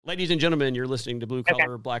Ladies and gentlemen, you're listening to Blue Okay.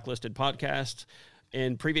 Collar Blacklisted Podcast.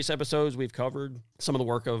 In previous episodes, we've covered some of the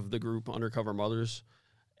work of the group Undercover Mothers.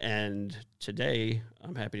 And today,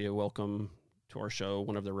 I'm happy to welcome to our show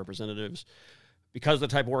one of their representatives. Because of the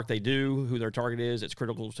type of work they do, who their target is, it's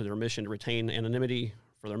critical to their mission to retain anonymity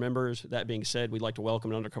for their members. That being said, we'd like to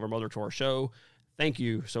welcome an Undercover Mother to our show. Thank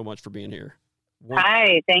you so much for being here.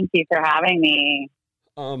 Hi, thank you for having me.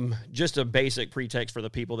 Just a basic pretext for the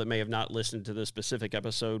people that may have not listened to this specific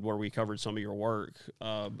episode where we covered some of your work.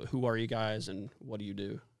 Who are you guys and what do you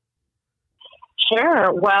do?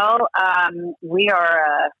 Sure. Well, we are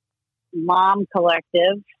a mom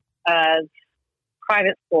collective of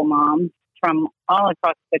private school moms from all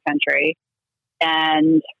across the country.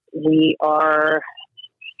 And we are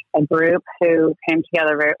a group who came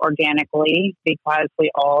together very organically because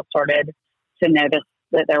we all started to notice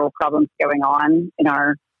that there were problems going on in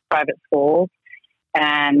our private schools.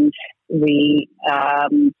 And we,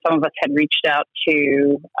 some of us had reached out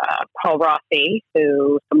to Paul Rossi,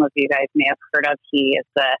 who some of you guys may have heard of. He is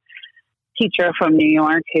a teacher from New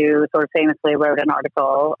York who sort of famously wrote an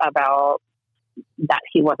article about that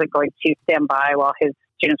he wasn't going to stand by while his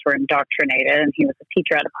students were indoctrinated. And he was a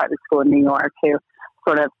teacher at a private school in New York who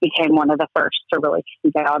sort of became one of the first to really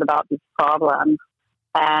speak out about these problems.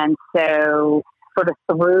 And so sort of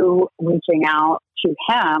through reaching out to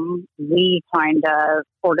him, we kind of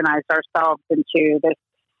organized ourselves into this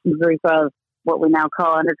group of what we now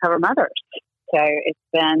call Undercover Mothers. So it's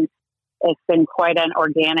been quite an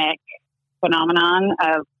organic phenomenon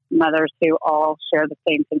of mothers who all share the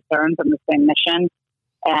same concerns and the same mission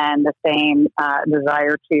and the same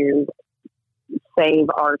desire to save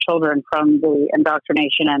our children from the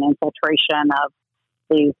indoctrination and infiltration of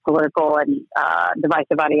these political and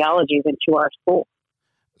divisive ideologies into our school.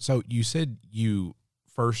 So you said you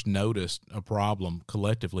first noticed a problem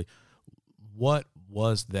collectively. What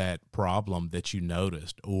was that problem that you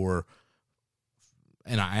noticed? And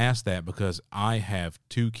I ask that because I have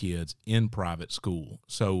 2 kids in private school.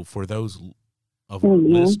 So for those of our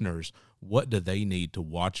listeners, what do they need to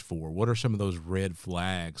watch for? What are some of those red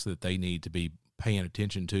flags that they need to be paying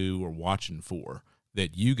attention to or watching for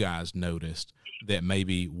that you guys noticed that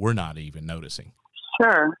maybe we're not even noticing?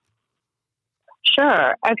 Sure.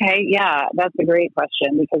 Okay. Yeah, that's a great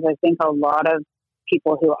question because I think a lot of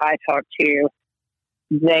people who I talk to,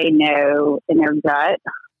 they know in their gut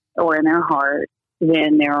or in their heart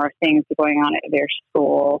when there are things going on at their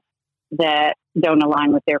school that don't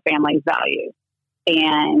align with their family's values.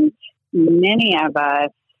 And many of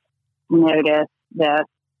us notice this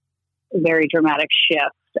very dramatic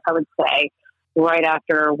shift, I would say, right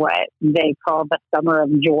after what they call the Summer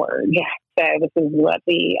of George. So this is what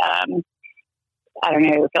the, I don't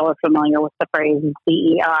know if y'all are familiar with the phrase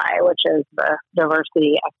DEI, which is the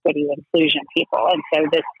diversity, equity, inclusion people. And so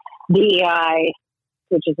this DEI,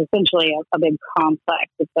 which is essentially a big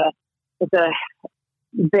complex, it's a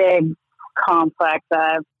big complex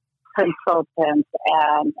of consultants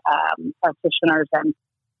and practitioners. And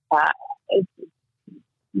it's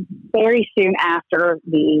very soon after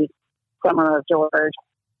the Summer of George,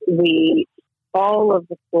 all of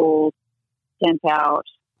the schools sent out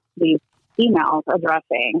these emails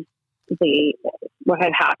addressing what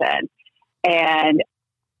had happened, and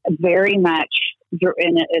very much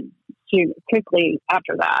quickly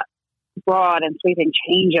after that, broad and sweeping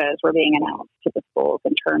changes were being announced to the schools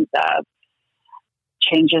in terms of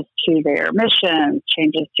changes to their missions,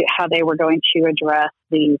 changes to how they were going to address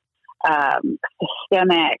the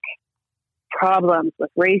systemic problems with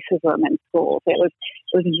racism in schools. It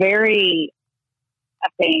was very, I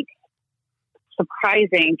think,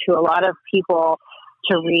 surprising to a lot of people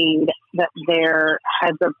to read that their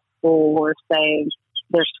heads of school were saying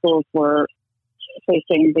their schools were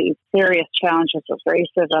facing these serious challenges with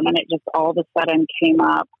racism, and it just all of a sudden came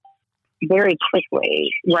up very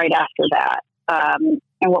quickly right after that. And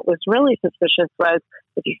what was really suspicious was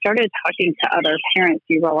if you started talking to other parents,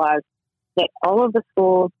 you realized that all of the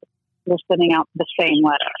schools were sending out the same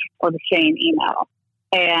letter or the same email.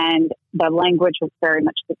 And the language was very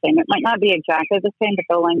much the same. It might not be exactly the same, but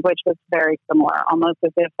the language was very similar, almost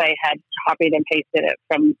as if they had copied and pasted it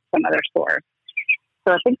from some other source.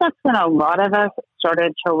 So I think that's when a lot of us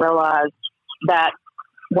started to realize that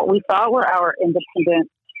what we thought were our independent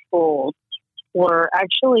schools were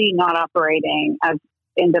actually not operating as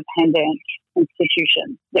independent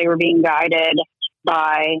institutions. They were being guided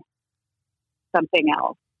by something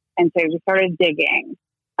else. And so we started digging,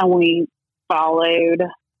 and we followed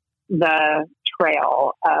the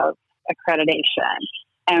trail of accreditation.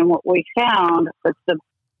 And what we found was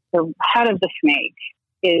the head of the snake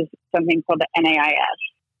is something called the NAIS.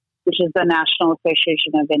 which is the National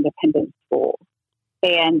Association of Independent Schools.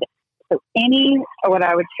 And so what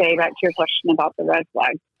I would say back to your question about the red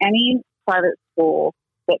flags, any private school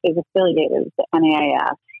that is affiliated with the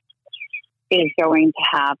NAIS is going to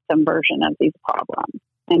have some version of these problems.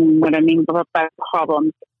 And what I mean by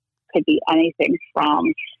problems could be anything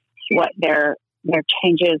from what their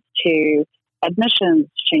changes to admissions,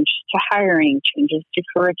 changes to hiring, changes to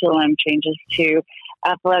curriculum, changes to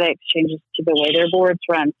athletics, changes to the way their boards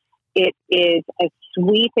run. It is a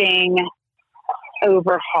sweeping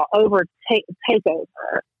takeover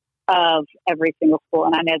of every single school.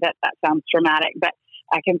 And I know that sounds dramatic, but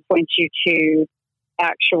I can point you to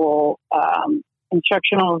actual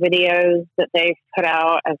instructional videos that they've put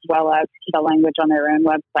out, as well as the language on their own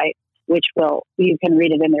website, which you can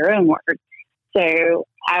read it in their own words. So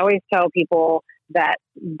I always tell people that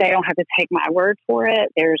they don't have to take my word for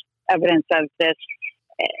it. There's evidence of this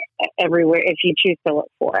everywhere. If you choose to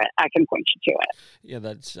look for it, I can point you to it. Yeah,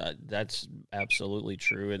 that's absolutely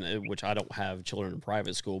true. And which I don't have children in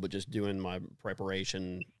private school, but just doing my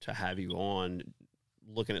preparation to have you on,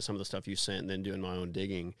 looking at some of the stuff you sent and then doing my own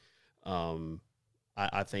digging,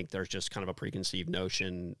 I think there's just kind of a preconceived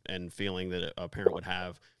notion and feeling that a parent would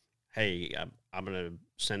have, hey, I'm going to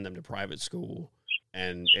send them to private school,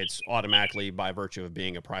 and it's automatically by virtue of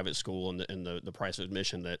being a private school and the price of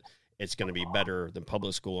admission that it's going to be better than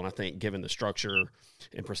public school. And I think given the structure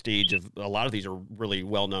and prestige of a lot of these are really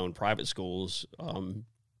well-known private schools, and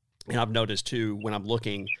I've noticed too, when I'm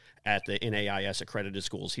looking at the NAIS accredited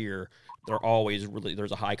schools here,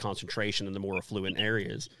 there's a high concentration in the more affluent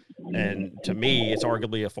areas. And to me, it's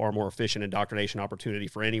arguably a far more efficient indoctrination opportunity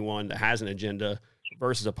for anyone that has an agenda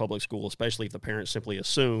versus a public school, especially if the parents simply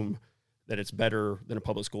assume that it's better than a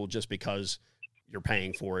public school just because you're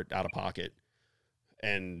paying for it out of pocket.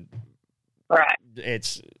 And right.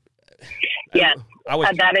 It's, yes,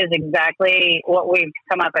 that is exactly what we've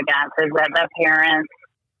come up against, is that the parents,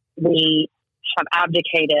 we have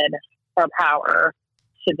abdicated our power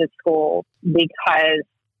to the school because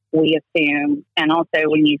we assume, and also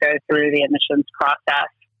when you go through the admissions process,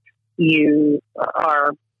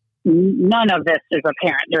 none of this is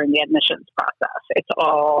apparent during the admissions process. It's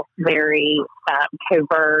all very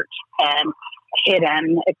covert and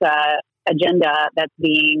hidden. It's a agenda that's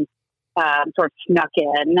being sort of snuck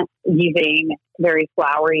in using very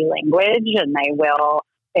flowery language, and they will,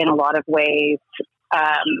 in a lot of ways,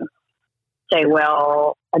 they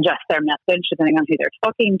will adjust their message depending on who they're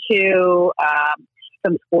talking to.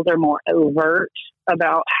 Some schools are more overt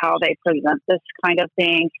about how they present this kind of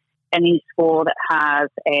thing. Any school that has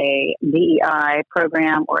a DEI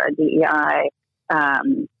program or a DEI,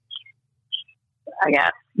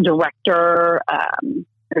 director,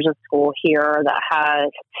 there's a school here that has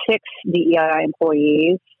 6 DEI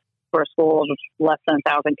employees for a school of less than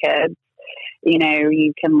 1,000 kids.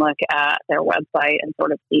 You can look at their website and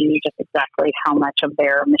sort of see just exactly how much of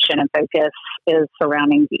their mission and focus is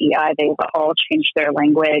surrounding DEI. They've all changed their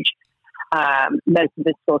language. Most of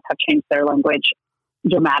the schools have changed their language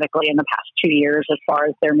dramatically in the past 2 years as far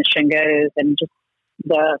as their mission goes, and just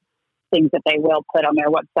the things that they will put on their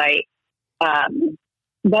website.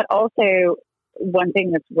 But also, one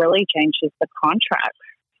thing that's really changed is the contracts,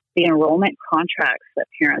 the enrollment contracts that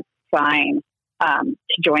parents sign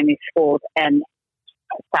to join these schools. And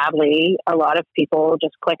sadly, a lot of people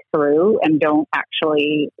just click through and don't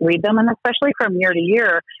actually read them. And especially from year to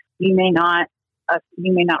year, you may not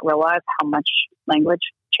realize how much language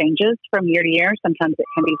changes from year to year. Sometimes it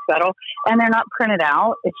can be subtle, and they're not printed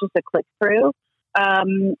out. It's just a click through.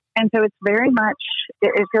 And so it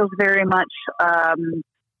feels very much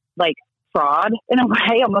like fraud in a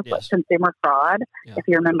way, almost yes. like consumer fraud. Yeah. If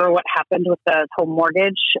you remember what happened with the whole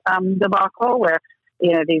mortgage debacle, where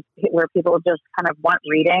where people just kind of weren't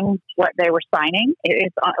reading what they were signing.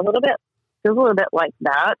 It's a little bit like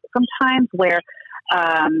that sometimes, where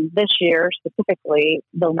this year specifically,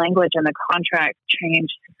 the language in the contract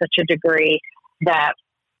changed to such a degree that,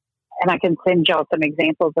 and I can send y'all some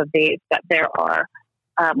examples of these, that there are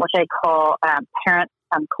what they call parent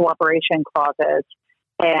cooperation clauses.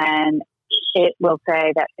 And it will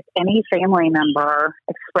say that if any family member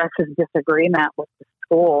expresses disagreement with the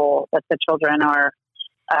school, that the children are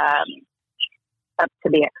up to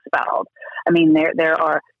be expelled. I mean, there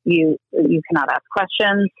are, you cannot ask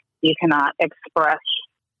questions, you cannot express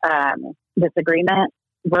disagreement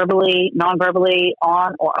verbally, non-verbally,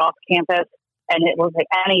 on or off campus, and it will say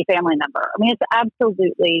any family member. I mean, it's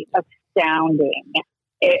absolutely astounding.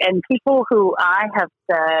 And people who I have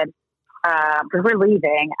said, because we're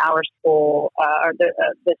leaving our school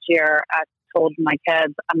this year, I told my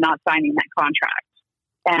kids, I'm not signing that contract.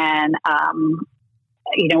 And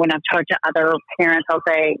when I've talked to other parents, I'll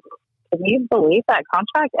say, can you believe that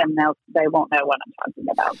contract? And they won't know what I'm talking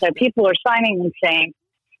about. So people are signing these things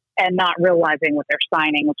and not realizing what they're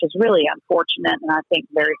signing, which is really unfortunate. And I think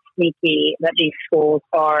very sneaky that these schools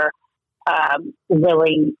are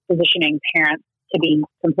really positioning parents to be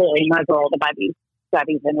completely muzzled by these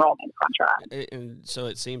enrollment contracts. And so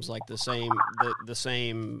it seems like the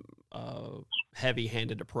same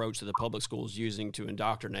heavy-handed approach that the public school is using to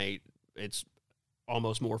indoctrinate, it's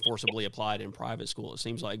almost more forcibly applied in private school, it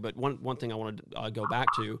seems like. But one thing I wanted to go back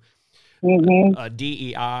to, a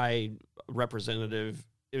DEI representative,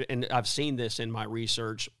 and I've seen this in my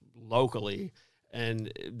research locally,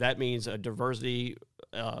 and that means a diversity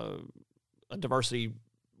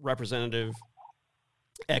representative,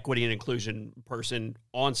 equity and inclusion person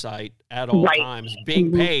on site at all times,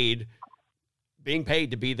 being paid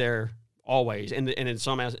to be there always. And in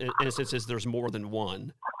some instances, there's more than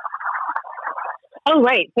one. Oh,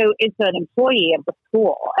 right. So it's an employee of the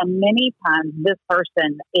school. And many times this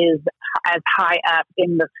person is as high up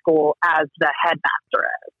in the school as the headmaster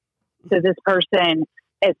is. So this person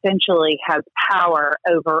essentially has power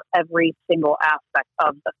over every single aspect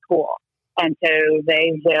of the school. And so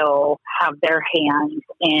they will have their hands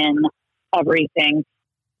in everything,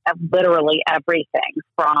 literally everything,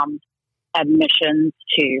 from admissions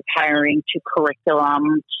to hiring to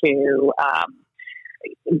curriculum to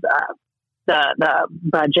the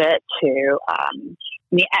budget to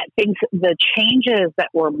things. The changes that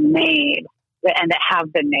were made and that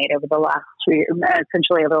have been made over the last 2 years,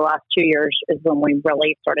 essentially over the last 2 years, is when we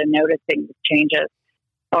really started noticing the changes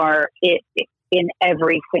are in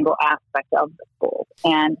every single aspect of the schools.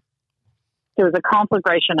 And there was a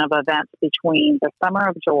conflagration of events between the Summer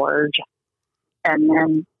of George and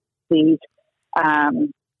then these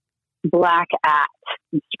Black at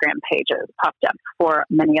Instagram pages popped up for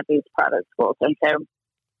many of these private schools. And so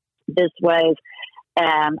this was,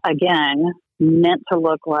 again, meant to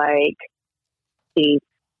look like these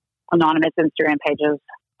anonymous Instagram pages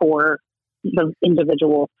for the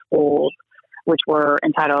individual schools, which were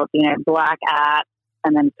entitled, Black at,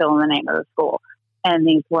 and then fill in the name of the school. And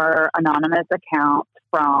these were anonymous accounts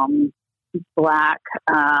from Black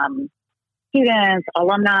students,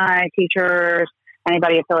 alumni, teachers,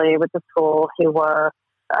 anybody affiliated with the school who were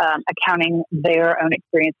accounting their own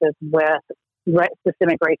experiences with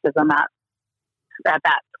systemic racism at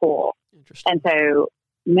that school. And so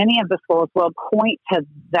many of the schools will point to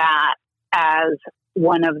that as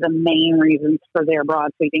one of the main reasons for their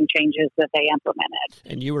broad sweeping changes that they implemented.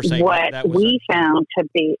 And you were saying what that was found to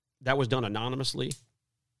be that was done anonymously?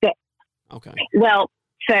 Okay. Well,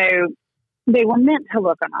 so they were meant to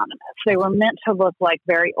look anonymous. They were meant to look like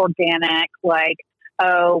very organic, like,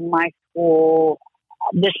 oh, my school,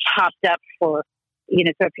 this popped up for, so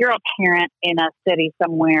if you're a parent in a city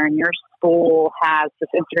somewhere and your school has this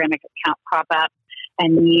Instagram account pop up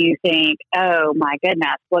and you think, oh my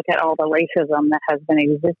goodness, look at all the racism that has been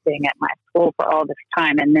existing at my school for all this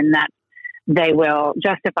time. And then they will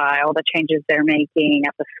justify all the changes they're making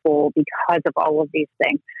at the school because of all of these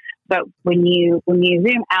things. But when you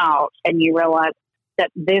zoom out and you realize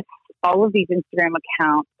that all of these Instagram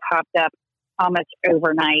accounts popped up almost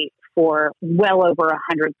overnight for well over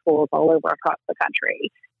 100 schools all over across the country,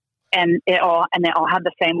 and they all had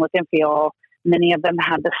the same look and feel. Many of them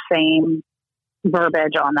had the same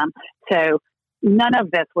verbiage on them. So none of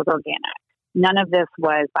this was organic. None of this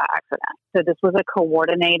was by accident. So this was a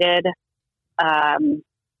coordinated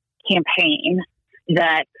campaign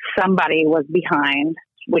that somebody was behind.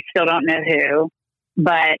 We still don't know who,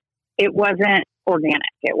 but it wasn't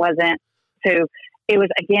organic. It wasn't. So it was,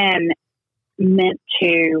 again, meant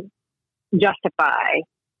to justify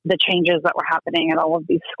the changes that were happening at all of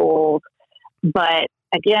these schools. But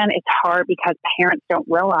again, it's hard because parents don't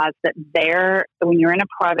realize that when you're in a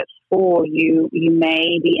private school, you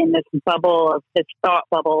may be in this thought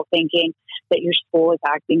bubble, thinking that your school is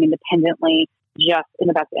acting independently, just in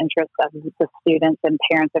the best interest of the students and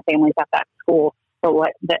parents and families at that school. But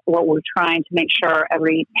what we're trying to make sure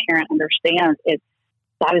every parent understands is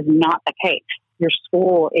that is not the case. Your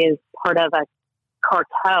school is part of a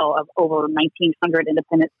cartel of over 1,900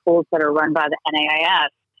 independent schools that are run by the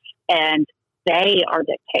NAIS, and they are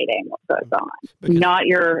dictating what goes on. Not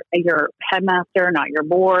your headmaster, not your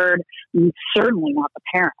board, certainly not the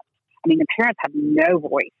parents. I mean, the parents have no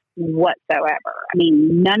voice whatsoever. I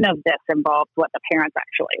mean, none of this involves what the parents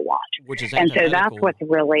actually want. Which is and so that's what's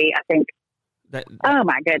really, I think, oh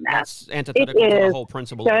my goodness. That's antithetical to the whole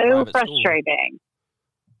principle of private frustrating.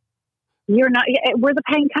 We're the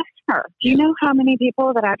paying customer. Do you know how many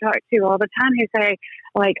people that I talk to all the time who say,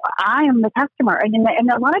 like, I am the customer? And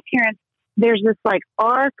a lot of parents there's this like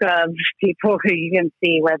arc of people who you can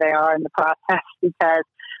see where they are in the process, because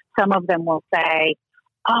some of them will say,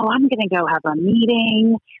 oh, I'm going to go have a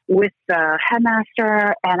meeting with the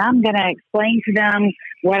headmaster and I'm going to explain to them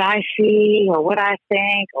what I see or what I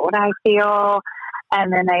think or what I feel.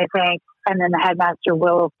 And then and then the headmaster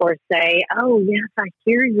will, of course, say, oh, yes, I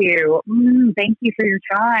hear you. Thank you for your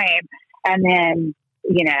time. And then,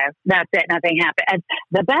 that's it. Nothing happened. And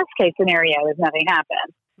the best case scenario is nothing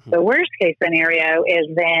happened. The worst case scenario is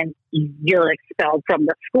then you're expelled from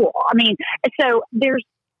the school. I mean, so there's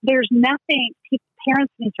nothing.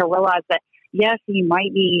 Parents need to realize that, yes, you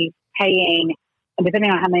might be paying,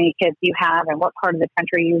 depending on how many kids you have and what part of the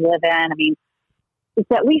country you live in. I mean, it's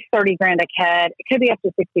at least $30,000 a kid. It could be up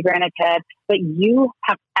to $60,000 a kid, but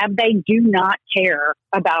they do not care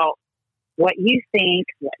about what you think,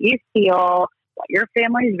 what you feel, what your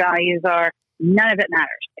family's values are. None of it matters.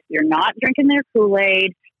 If you're not drinking their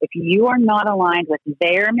Kool-Aid, if you are not aligned with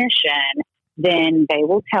their mission, then they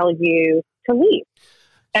will tell you to leave.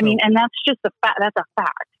 I mean, and that's just that's a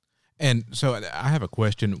fact. And so I have a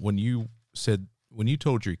question. When you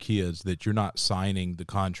told your kids that you're not signing the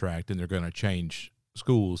contract and they're going to change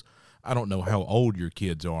schools, I don't know how old your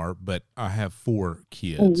kids are, but I have 4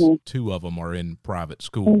 kids. Mm-hmm. 2 of them are in private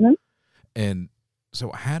school. Mm-hmm. And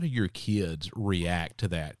so how do your kids react to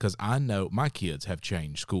that? Because I know my kids have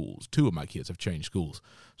changed schools. 2 of my kids have changed schools.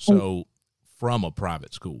 So from a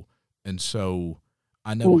private school. And so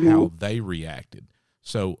I know how they reacted.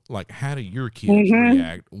 So, like, how do your kids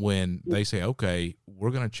react when they say, okay, we're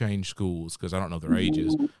going to change schools, because I don't know their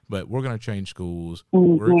ages, but we're going to change schools.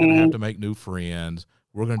 We're going to have to make new friends.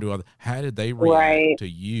 We're going to do other. How did they react to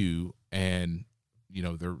you and,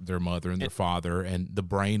 their mother and their father and the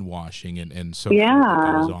brainwashing and so forth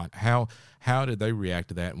that goes on? How did they react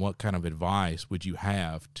to that, and what kind of advice would you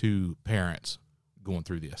have to parents going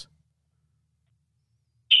through this?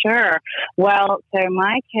 Sure. Well, so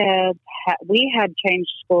my kids, we had changed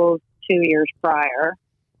schools 2 years prior,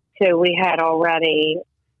 so we had already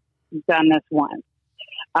done this once.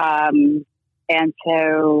 And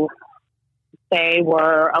so they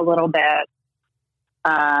were a little bit,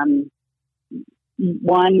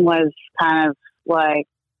 one was kind of like,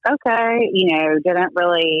 okay, didn't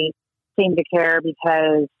really seem to care,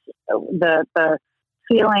 because the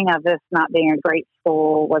feeling of this not being a great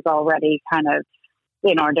school was already kind of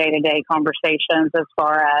in our day-to-day conversations, as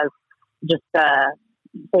far as just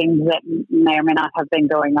things that may or may not have been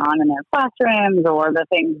going on in their classrooms, or the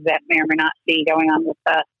things that may or may not be going on with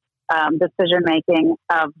the decision-making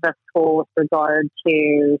of the school with regard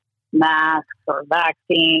to masks or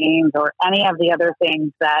vaccines or any of the other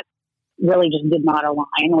things that really just did not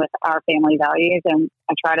align with our family values. And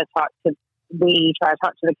we try to talk to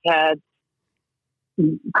the kids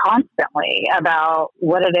constantly about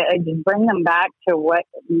what it is, bring them back to what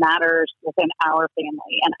matters within our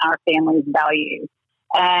family and our family's values.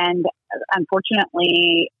 And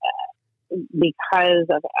unfortunately, because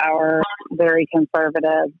of our very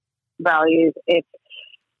conservative values, it's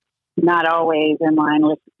not always in line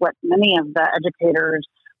with what many of the educators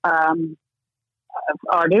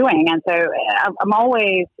are doing. And so I'm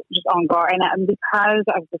always just on guard. And because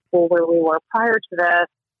of the school where we were prior to this,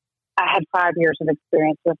 I had 5 years of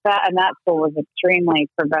experience with that, and that school was extremely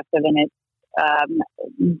progressive in its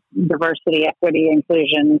diversity, equity,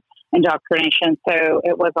 inclusion, indoctrination. So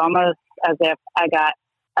it was almost as if I got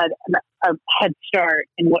a head start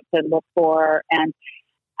in what to look for, and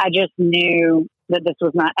I just knew that this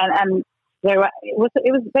was not. And they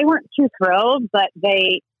weren't too thrilled, but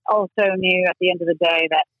they also knew at the end of the day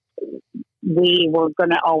that we were going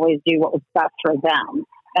to always do what was best for them.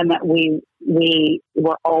 And that we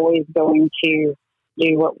were always going to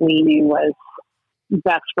do what we knew was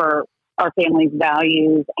best for our family's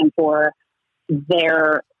values and for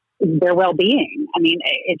their well-being. I mean,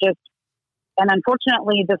 and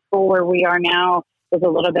unfortunately, the school where we are now is a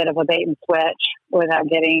little bit of a bait and switch without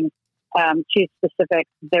getting too specific.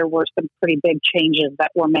 There were some pretty big changes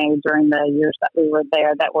that were made during the years that we were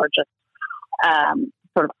there that were just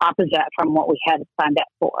sort of opposite from what we had signed up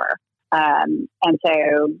for. And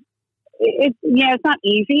so it's not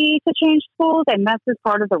easy to change schools. And that's just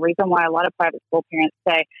part of the reason why a lot of private school parents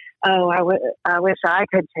say, oh, I wish I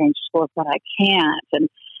could change schools, but I can't. And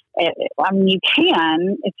you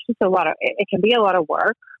can, it's just it can be a lot of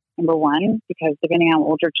work, number one, because depending on how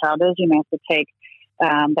old your child is, you may have to take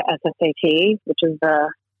the SSAT, which is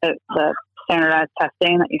the standardized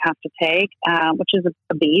testing that you have to take, which is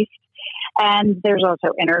a beast. And there's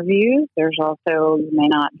also interviews. There's also, you may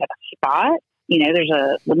not get a spot. There's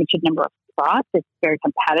a limited number of spots. It's very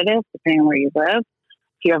competitive depending on where you live.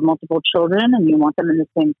 If you have multiple children and you want them in the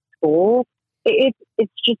same school, it's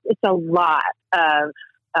a lot of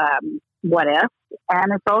what if,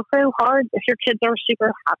 and it's also hard if your kids are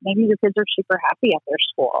super happy. Maybe your kids are super happy at their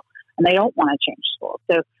school and they don't want to change school.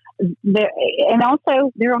 So and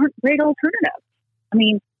also there aren't great alternatives. I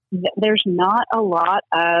mean, there's not a lot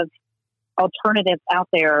of alternatives out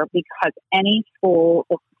there, because any school,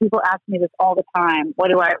 if people ask me this all the time,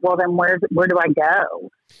 then where do I go?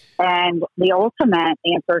 And the ultimate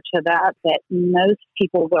answer to that most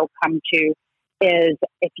people will come to is,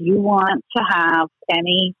 if you want to have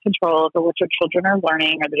any control over what your children are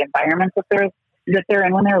learning or the environments that they're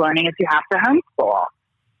in when they're learning, is you have to homeschool.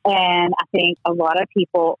 And I think a lot of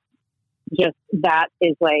people that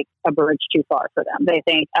is like a bridge too far for them. They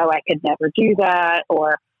think, oh, I could never do that,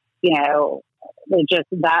 or, they just,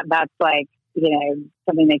 that's like,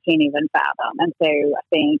 something they can't even fathom. And so I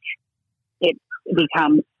think it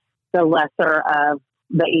becomes the lesser of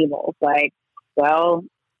the evils. Like, well,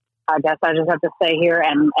 I guess I just have to stay here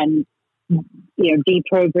and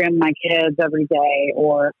deprogram my kids every day.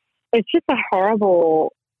 Or it's just a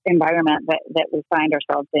horrible environment that we find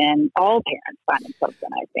ourselves in. All parents find themselves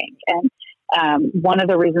in, I think. And one of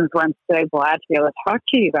the reasons why I'm so glad to be able to talk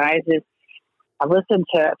to you guys is I've listened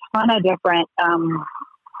to a ton of different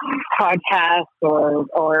podcasts or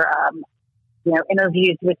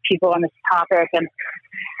interviews with people on this topic, and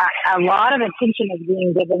a lot of attention is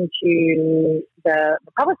being given to the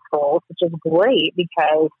public schools, which is great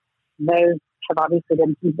because those have obviously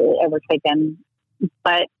been completely overtaken.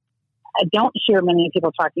 But I don't hear many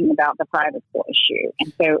people talking about the private school issue,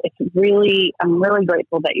 and so I'm really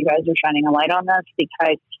grateful that you guys are shining a light on this,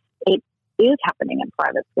 because it is happening in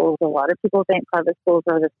private schools. A lot of people think private schools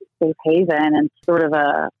are this safe haven and sort of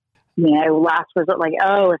a last resort, like,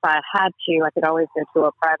 oh, if I had to, I could always go to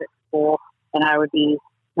a private school and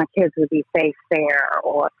my kids would be safe there,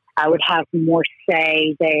 or I would have more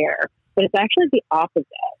say there. But it's actually the opposite.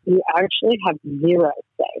 You actually have zero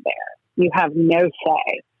say there. You have no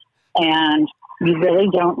say. And you really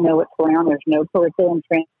don't know what's going on. There's no curriculum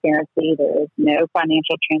transparency. There is no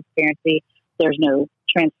financial transparency. There's no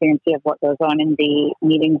transparency of what goes on in the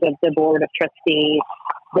meetings of the board of trustees.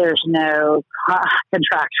 There's no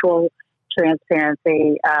contractual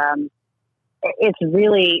transparency. It's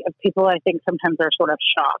really, people, I think, sometimes are sort of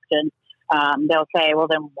shocked, and they'll say, well,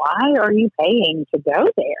 then why are you paying to go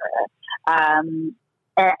there?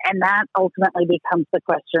 And that ultimately becomes the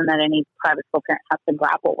question that any private school parent has to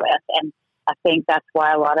grapple with. And I think that's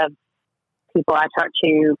why a lot of people I talk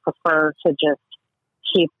to prefer to just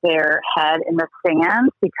keep their head in the sand,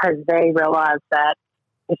 because they realize that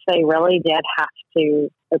if they really did have to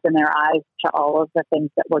open their eyes to all of the things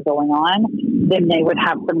that were going on, then they would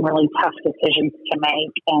have some really tough decisions to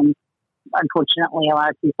make. And unfortunately, a lot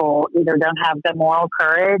of people either don't have the moral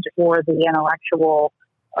courage or the intellectual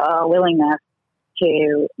willingness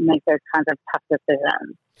to make those kinds of tough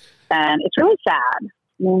decisions. And it's really sad.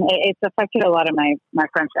 I mean, it's affected a lot of my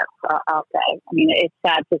friendships, I'll say. I mean, it's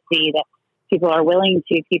sad to see that people are willing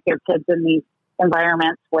to keep their kids in these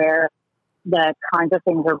environments where the kinds of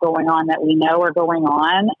things are going on that we know are going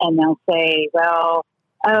on, and they'll say, well,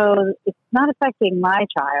 oh, it's not affecting my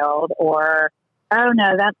child, or, oh,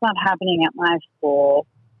 no, that's not happening at my school.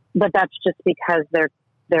 But that's just because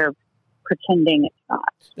they're pretending it's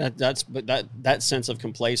not. That sense of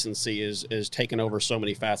complacency is taken over so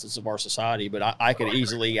many facets of our society. But I could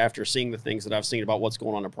easily, after seeing the things that I've seen about what's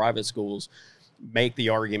going on in private schools, make the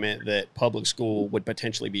argument that public school would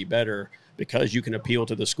potentially be better, because you can appeal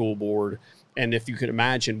to the school board. And if you could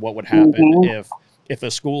imagine what would happen if a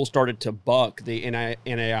school started to buck the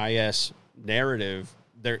NAIS narrative,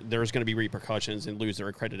 there's going to be repercussions and lose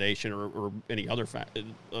their accreditation, or any other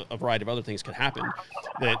a variety of other things could happen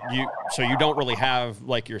so you don't really have,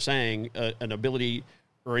 like you're saying, an ability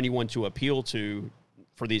or anyone to appeal to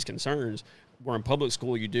for these concerns, where in public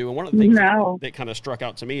school you do. And one of the things that kind of struck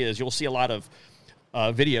out to me is you'll see a lot of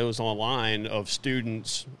videos online of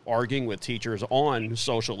students arguing with teachers on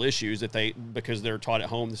social issues because they're taught at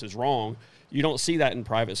home this is wrong. You don't see that in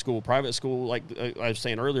private school. Private school, like I was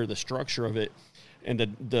saying earlier, the structure of it and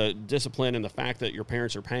the discipline and the fact that your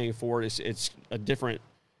parents are paying for it, it's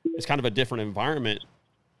kind of a different environment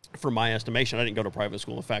from my estimation. I didn't go to private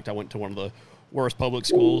school. In fact, I went to one of the worst public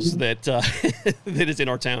schools that that is in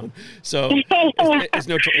our town. So it's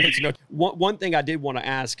no. One thing I did want to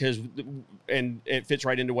ask, and it fits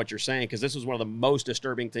right into what you're saying, because this was one of the most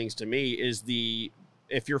disturbing things to me, is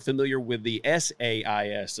if you're familiar with the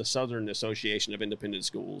SAIS, the Southern Association of Independent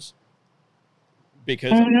Schools,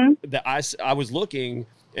 because I was looking,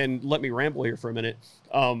 and let me ramble here for a minute.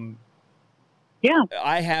 Yeah.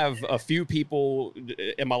 I have a few people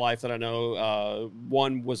in my life that I know.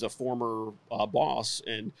 One was a former boss,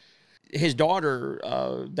 and his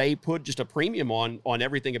daughter, they put just a premium on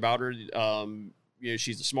everything about her.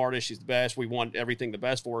 She's the smartest, she's the best. We want everything the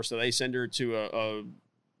best for her. So they send her to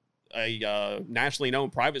a nationally known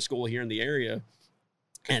private school here in the area.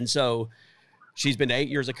 And so she's been to 8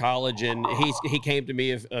 years of college, and he came to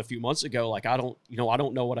me a few months ago, like, I don't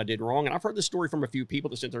know what I did wrong. And I've heard this story from a few people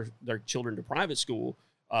that sent their children to private school.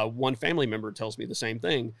 One family member tells me the same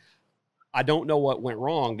thing. I don't know what went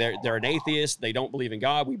wrong. They're an atheist. They don't believe in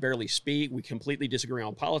God. We barely speak. We completely disagree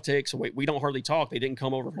on politics. We don't hardly talk. They didn't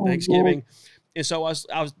come over for Thanksgiving. And so I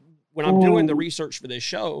was when I'm doing the research for this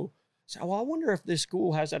show, so, well, I wonder if this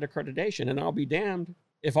school has that accreditation, and I'll be damned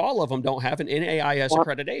if all of them don't have an NAIS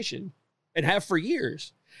accreditation and have for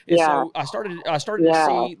years. And so I started to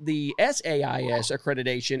see the SAIS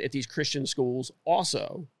accreditation at these Christian schools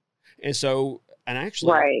also. And so, and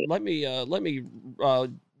actually, let me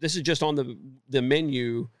this is just on the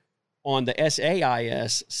menu on the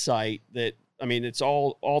SAIS site that, I mean, it's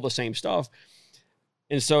all the same stuff.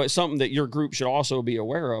 And so it's something that your group should also be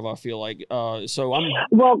aware of, I feel like.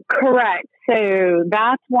 Well, correct. So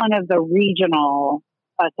that's one of the regional.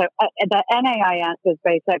 The NAIS is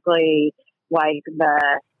basically like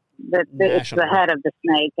it's the head of the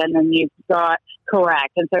snake, and then you've got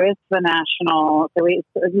correct, and so it's the national. So you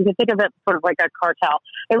can think of it sort of like a cartel.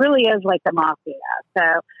 It really is like the mafia.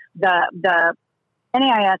 So the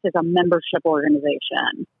NAIS is a membership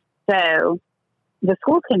organization. So the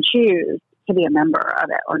school can choose to be a member of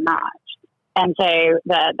it or not. And so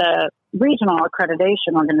the regional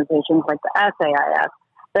accreditation organizations like the SAIS,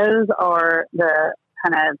 those are the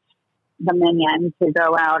kind of the minions who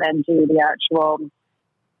go out and do the actual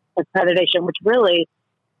accreditation, which really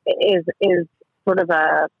is sort of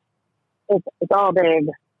it's all big,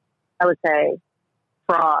 I would say,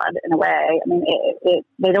 fraud in a way. I mean,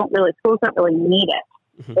 schools don't really need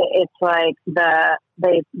it. Mm-hmm. It's like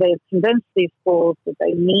they've convinced these schools that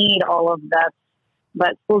they need all of this,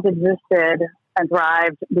 but schools existed and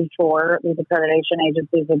thrived before these accreditation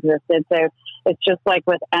agencies existed. So it's just like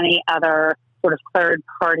with any other sort of third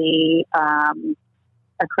party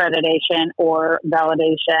accreditation or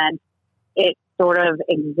validation. It sort of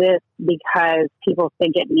exists because people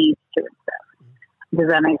think it needs to exist. Does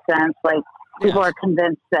that make sense? Like, people are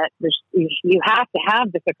convinced that you have to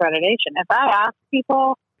have this accreditation. If I ask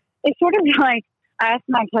people, it's sort of like, I asked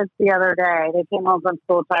my kids the other day, they came home from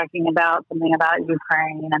school talking about something about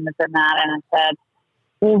Ukraine and this and that, and I said,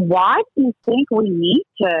 well, why do you think we need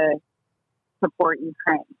to support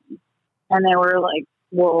Ukraine? And they were like,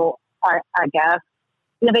 well, I guess.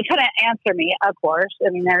 They couldn't answer me, of course.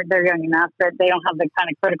 I mean, they're young enough that they don't have the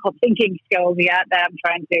kind of critical thinking skills yet that I'm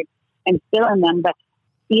trying to instill in them. But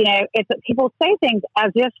it's people say things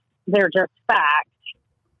as if they're just facts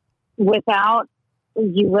without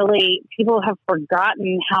people have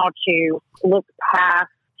forgotten how to look past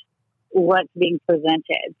what's being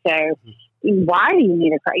presented. So why do you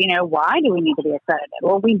need why do we need to be accredited?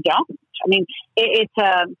 Well, we don't. I mean, it's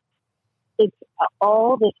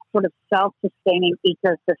all this sort of self-sustaining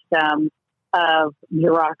ecosystem of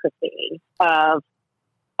bureaucracy, of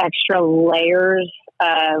extra layers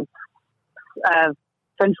of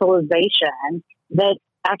centralization that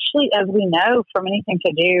actually, as we know from anything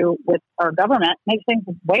to do with our government, makes things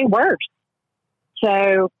way worse.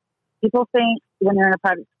 So people think when they're in a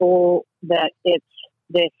private school that it's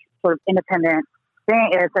this sort of independent thing,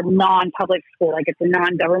 it's a non-public school, like it's a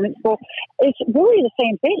non-government school. It's really the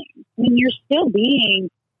same thing. I mean, you're still being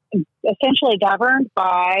essentially governed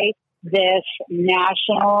by this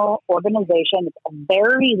national organization that's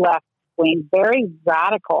very left-wing, very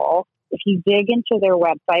radical. If you dig into their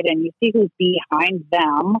website and you see who's behind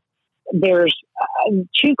them, there's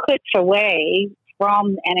 2 clicks away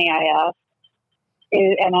from NAIS.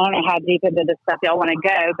 And I don't know how deep into this stuff y'all want to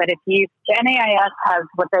go, but the NAIS has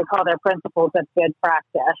what they call their principles of good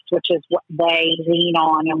practice, which is what they lean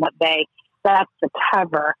on and that's the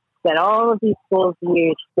cover that all of these schools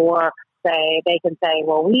use for, say, they can say,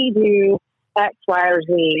 well, we do X, Y, or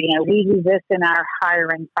Z, we do this in our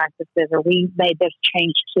hiring practices, or we made this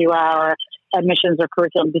change to our admissions or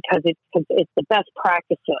curriculum because it's the best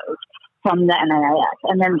practices from the NAIS.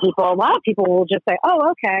 And then a lot of people will just say,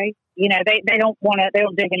 oh, okay. They don't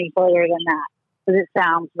dig any further than that because it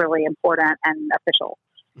sounds really important and official.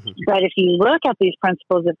 Mm-hmm. But if you look at these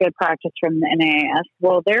principles of good practice from the NAIS,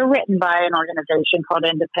 well, they're written by an organization called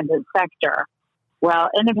Independent Sector. Well,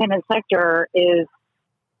 Independent Sector is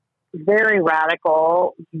very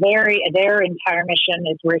radical. Their entire mission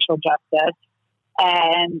is racial justice.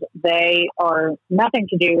 and they are nothing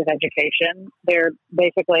to do with education. They're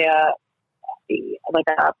basically a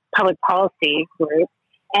public policy group.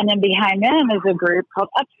 And then behind them is a group called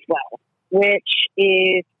Upswell, which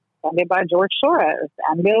is funded by George Soros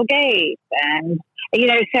and Bill Gates. And,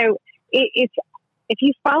 so it's, if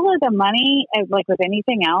you follow the money, like with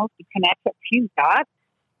anything else, you connect a few dots,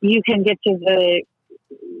 you can get to the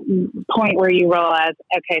point where you realize,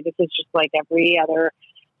 okay, this is just like every other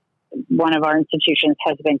one of our institutions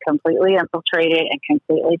has been completely infiltrated and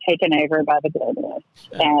completely taken over by the globalists.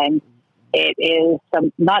 And it is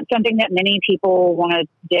not something that many people want to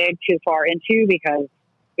dig too far into because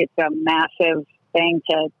it's a massive thing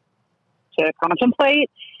to contemplate,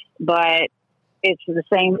 but it's the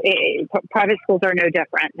same. Private schools are no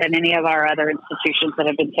different than any of our other institutions that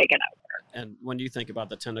have been taken over. And when you think about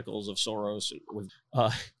the tentacles of Soros,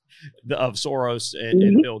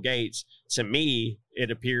 and Bill Gates, to me, it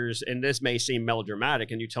appears, and this may seem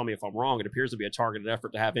melodramatic, and you tell me if I'm wrong, it appears to be a targeted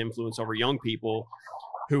effort to have influence over young people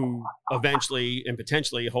who eventually and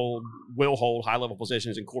potentially will hold high-level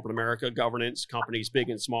positions in corporate America, governance, companies big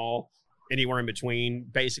and small, anywhere in between,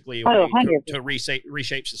 basically to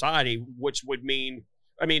reshape society, which would mean,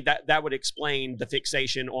 that would explain the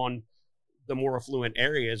fixation on the more affluent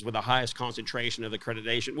areas with the highest concentration of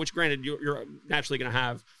accreditation, which granted you're naturally going to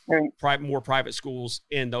have more private schools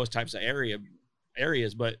in those types of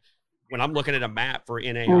areas. But when I'm looking at a map for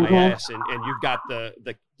NAIS and you've got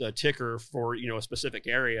the ticker for, a specific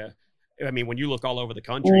area, when you look all over the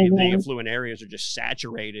country, the affluent areas are just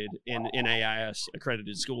saturated in NAIS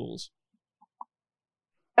accredited schools.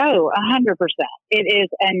 Oh, 100%. It is.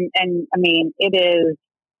 And it is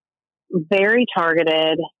very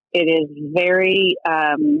targeted. It is very,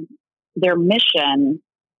 their mission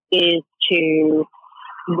is to,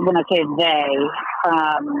 when I say they,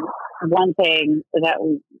 one thing that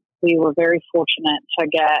we were very fortunate to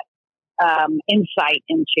get insight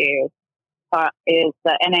into is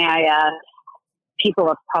the NAIS People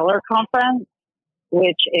of Color Conference,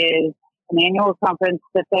 which is an annual conference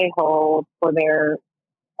that they hold for their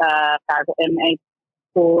faculty and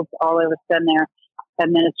schools all over, send their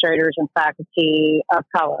administrators and faculty of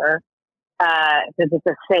color, because it's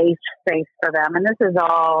a safe space for them. And this is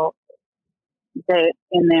all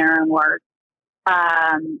in their own words.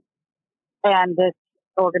 And this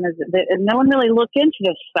organization, no one really looked into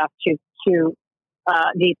this stuff too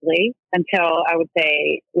deeply until I would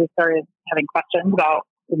say we started having questions about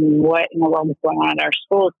what in the world is going on at our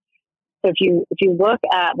schools. So if you look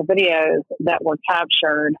at the videos that were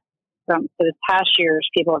captured from this past year's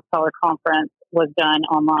People of Color Conference was done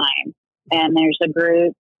online, and there's a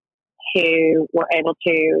group who were able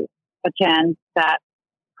to attend that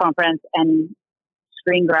conference and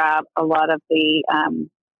screen grab a lot of the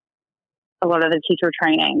teacher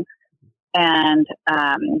training. And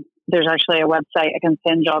there's actually a website I can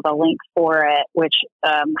send y'all the link for it, which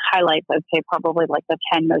highlights, I'd say, probably like the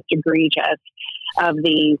 10 most egregious of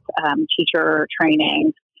these teacher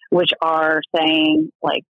trainings, which are saying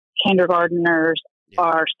like kindergarteners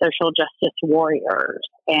are social justice warriors.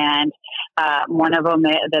 And one of them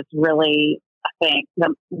that's really, I think,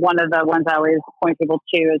 one of the ones I always point people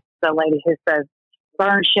to is the lady who says,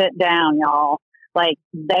 burn shit down, y'all. Like,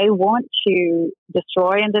 they want to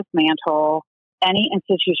destroy and dismantle any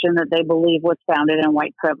institution that they believe was founded in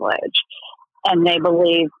white privilege. And they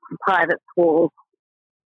believe private schools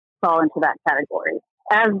fall into that category,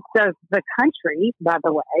 as does the country, by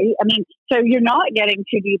the way. So you're not getting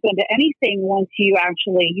too deep into anything once you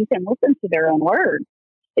can listen to their own words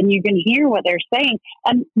and you can hear what they're saying.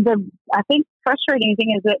 And I think frustrating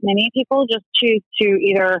thing is that many people just choose to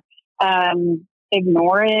either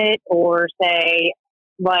ignore it or say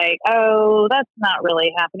like, oh, that's not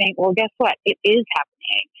really happening. Well, guess what? It is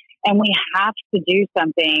happening. And we have to do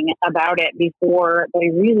something about it before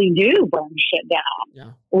they really do burn shit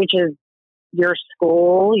down, which is your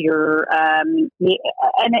school, and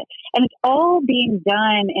it's all being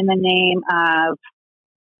done in the name of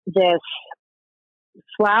this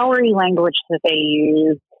flowery language that they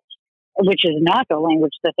use, which is not the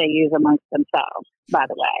language that they use amongst themselves, by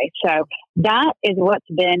the way. So that is what's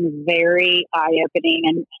been very eye-opening.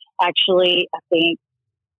 And actually, I think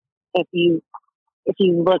if you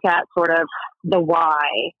look at sort of the why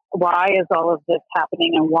is all of this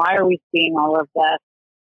happening and why are we seeing all of this?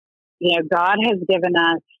 God has given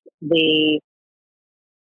us the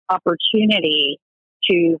opportunity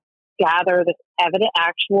to gather this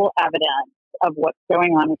actual evidence of what's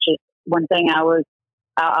going on, which is one thing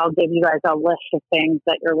I'll give you guys a list of things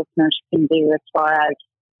that your listeners can do as far as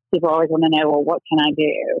people always want to know, well, what can I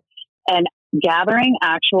do? And gathering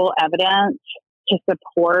actual evidence to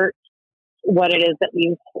support what it is that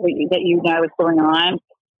you know is going on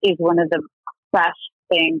is one of the best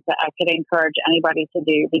things that I could encourage anybody to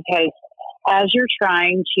do, because as you're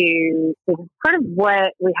trying to, part of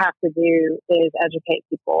what we have to do is educate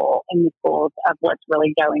people in the schools of what's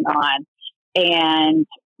really going on and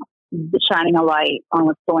shining a light on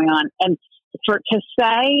what's going on. And for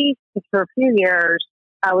a few years,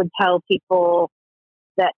 I would tell people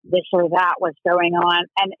that this or that was going on,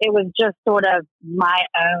 and it was just sort of my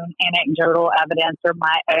own anecdotal evidence or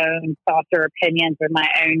my own thoughts or opinions or my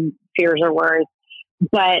own fears or worries.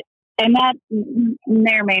 And that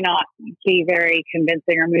may or may not be very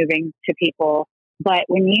convincing or moving to people. But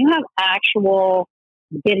when you have actual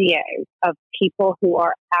videos of people who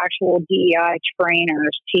are actual DEI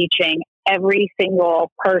trainers teaching every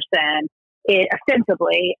single person,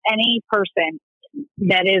 ostensibly any person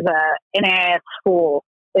that is a NAIS school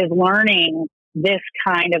is learning this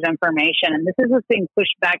kind of information. And this is what's being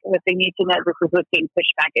pushed back. What they need to know, this is what's being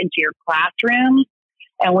pushed back into your classroom.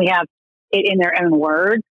 And we have it in their own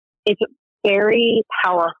words. It's very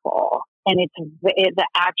powerful, and it's the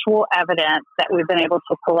actual evidence that we've been able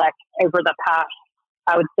to collect over the past,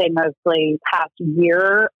 I would say mostly past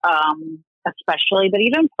year, especially, but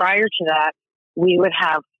even prior to that, we would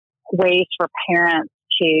have ways for parents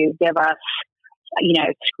to give us,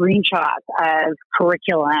 screenshots of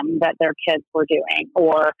curriculum that their kids were doing,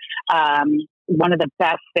 or one of the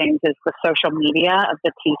best things is the social media of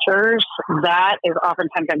the teachers. That is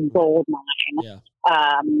oftentimes a gold mine. Yeah.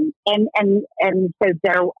 And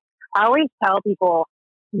so I always tell people,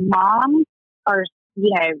 moms are,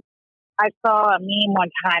 I saw a meme one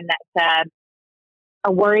time that said,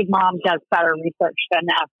 a worried mom does better research than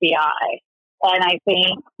the FBI. And I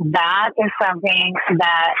think that is something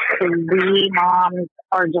that we moms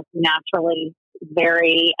are just naturally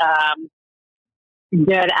very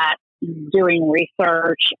good at doing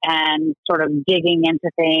research and sort of digging into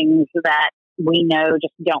things that we know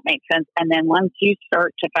just don't make sense. And then once you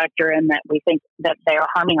start to factor in that we think that they are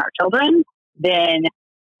harming our children, then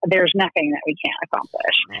there's nothing that we can't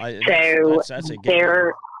accomplish. That's a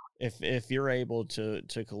good if you're able to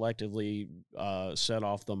collectively set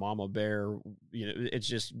off the mama bear, it's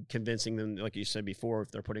just convincing them, like you said before,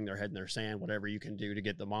 if they're putting their head in their sand, whatever you can do to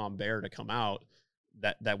get the mom bear to come out,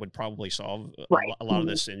 that would probably solve a lot of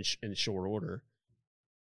this in short order.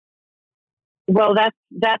 Well, that's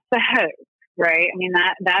the hope, right? I mean,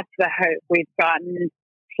 that's the hope. We've gotten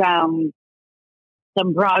some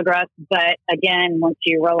progress, but again, once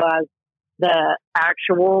you realize the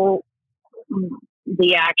actual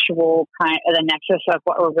kind of the nexus of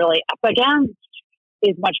what we're really up against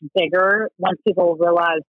is much bigger. Once people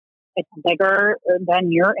realize it's bigger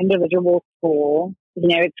than your individual school,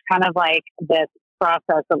 it's kind of like this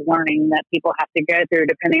process of learning that people have to go through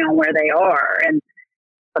depending on where they are. And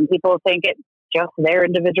some people think it's just their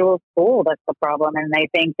individual school that's the problem, and they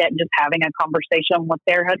think that just having a conversation with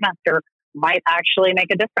their headmaster might actually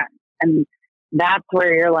make a difference. And that's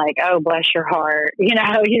where you're like, oh, bless your heart. You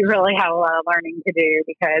really have a lot of learning to do,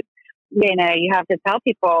 because, you have to tell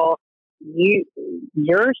people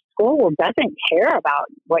your school doesn't care about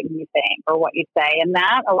what you think or what you say. And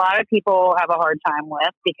that a lot of people have a hard time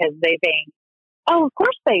with, because they think, oh, of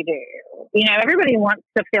course they do. Everybody wants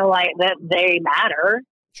to feel like that they matter,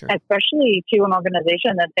 sure, especially to an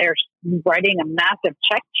organization that they're writing a massive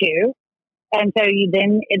check to. And so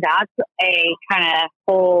that's a kind of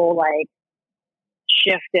whole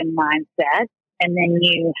shift in mindset. And then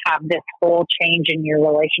you have this whole change in your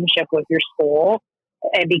relationship with your school.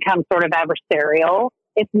 It becomes sort of adversarial.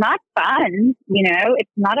 It's not fun, it's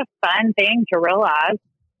not a fun thing to realize,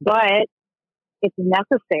 but it's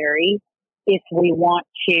necessary if we want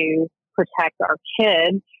to protect our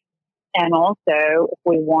kids. And also if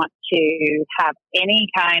we want to have any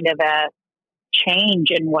kind of a change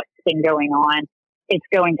in what's been going on, it's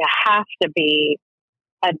going to have to be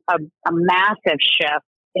a massive shift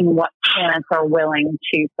in what parents are willing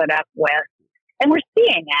to put up with. And we're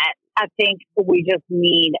seeing it. I think we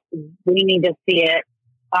need to see it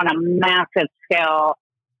on a massive scale,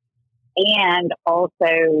 and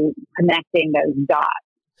also connecting those dots.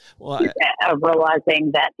 Well,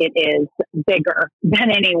 realizing that it is bigger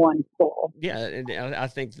than any one school. Yeah, and I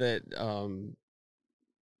think that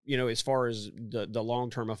as far as the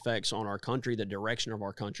long-term effects on our country, the direction of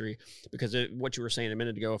our country, because what you were saying a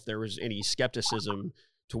minute ago, if there was any skepticism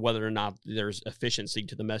to whether or not there's efficiency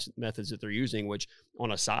to the methods that they're using, which,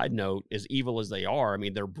 on a side note, as evil as they are, I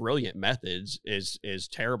mean, they're brilliant methods, as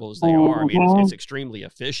terrible as they are. I mean, it's extremely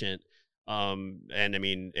efficient. And I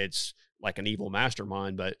mean, it's like an evil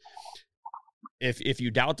mastermind, but if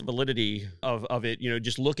you doubt the validity of it,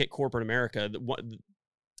 just look at corporate America.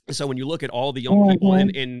 So when you look at all the young people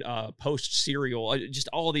in post serial, just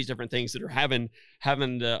all these different things that are having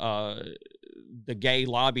the gay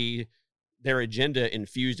lobby, their agenda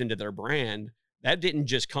infused into their brand, that didn't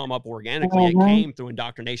just come up organically. It came through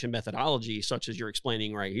indoctrination methodology, such as you're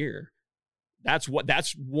explaining right here. That's one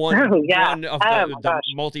of the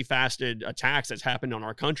multifaceted attacks that's happened on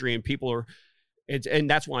our country, and people are. And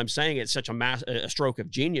that's why I'm saying it's such a stroke of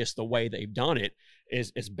genius. The way they've done it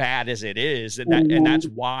is as bad as it is, and that's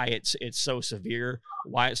why it's so severe,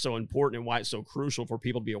 why it's so important, and why it's so crucial for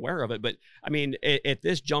people to be aware of it. But I mean, at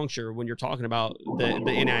this juncture, when you're talking about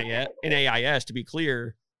the NAIS, to be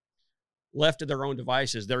clear, left to their own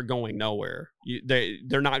devices, they're going nowhere.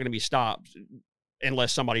 They're not going to be stopped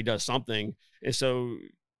unless somebody does something. And so,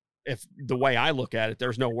 if the way I look at it,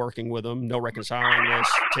 there's no working with them, no reconciling this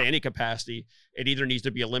to any capacity. It either needs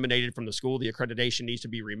to be eliminated from the school, the accreditation needs to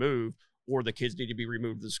be removed, or the kids need to be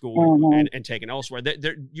removed from the school and taken elsewhere.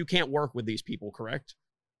 You can't work with these people, correct?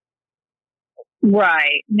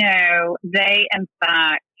 Right. No, they in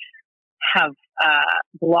fact have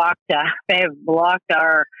blocked us. They have blocked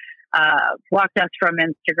us from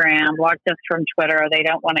Instagram, blocked us from Twitter. They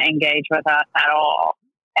don't want to engage with us at all.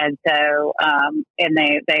 And so, and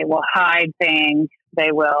they will hide things.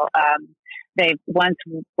 They will, once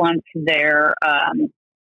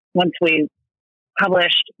we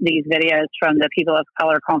published these videos from the People of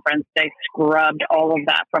Color Conference, they scrubbed all of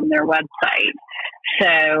that from their website.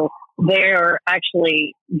 So they're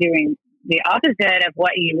actually doing the opposite of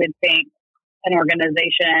what you would think an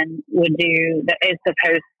organization would do that is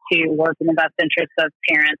supposed to work in the best interests of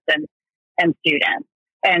parents and students.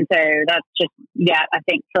 And so that's just yet, I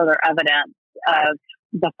think, further evidence of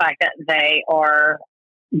the fact that they are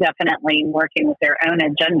definitely working with their own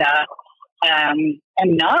agenda and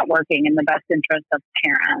not working in the best interest of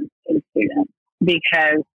parents and students,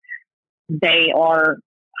 because they are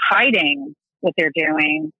hiding what they're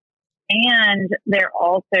doing, and they're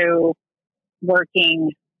also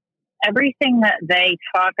working. Everything that they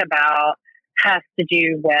talk about has to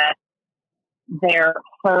do with their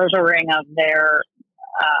furthering of their.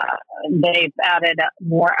 They've added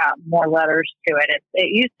more letters to it. It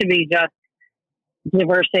used to be just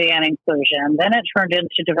diversity and inclusion. Then it turned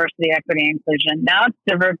into diversity, equity, inclusion. Now it's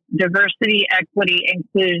diversity, equity,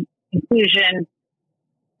 inclusion,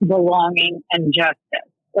 belonging, and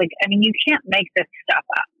justice. Like, I mean, you can't make this stuff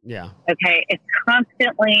up. Yeah. Okay.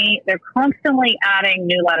 They're constantly adding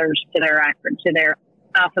new letters to their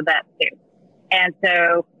alphabet too. And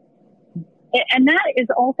so, and that is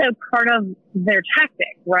also part of their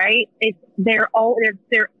tactic, right? It's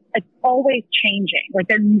always changing. Like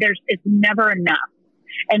it's never enough.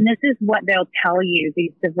 And this is what they'll tell you,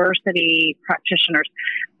 these diversity practitioners.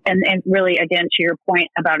 And really, again, to your point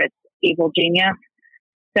about its evil genius.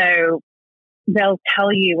 So they'll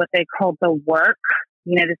tell you what they call the work.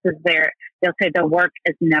 They'll say the work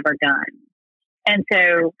is never done. And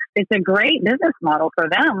so it's a great business model for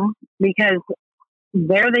them, because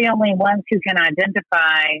they're the only ones who can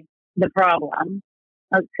identify the problem.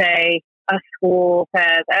 Let's say a school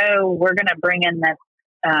says, oh, we're going to bring in this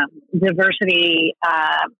diversity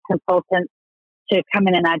consultant to come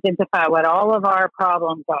in and identify what all of our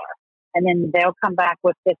problems are. And then they'll come back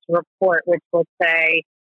with this report, which will say,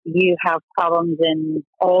 you have problems in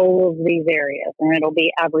all of these areas, and it'll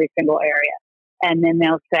be every single area. And then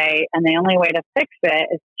they'll say, and the only way to fix it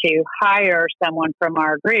is to hire someone from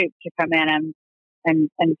our group to come in and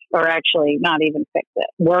or actually not even fix it,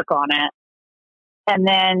 work on it. And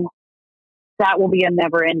then that will be a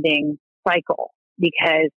never ending cycle,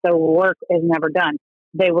 because the work is never done.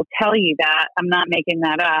 They will tell you that. I'm not making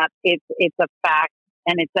that up. It's a fact.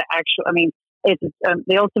 And it's it's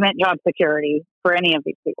the ultimate job security for any of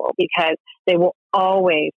these people, because they will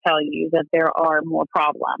always tell you that there are more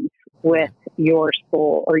problems with your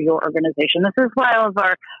school or your organization. This is why all of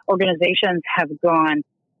our organizations have gone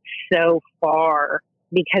so far,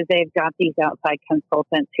 because they've got these outside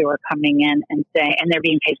consultants who are coming in and saying, and they're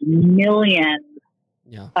being paid millions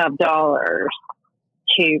of dollars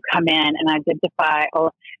to come in and identify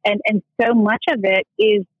all, and so much of it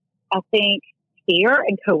is, I think, fear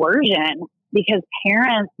and coercion, because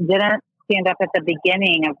parents didn't stand up at the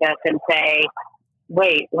beginning of this and say,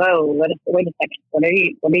 wait a second, what are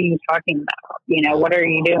you talking about? What are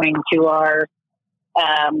you doing to our,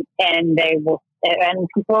 and they will, and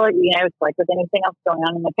people, it's like with anything else going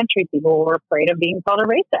on in the country, people were afraid of being called a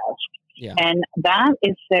racist. Yeah. And that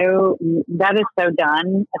is so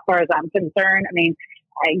done as far as I'm concerned. I mean,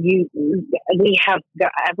 we have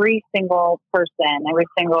got every single person, every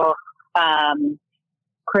single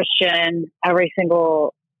Christian, every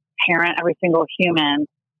single parent, every single human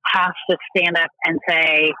has to stand up and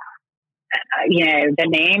say, the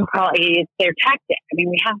name call is their tactic. I mean,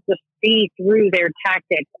 we have to see through their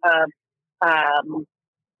tactics of,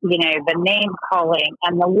 the name calling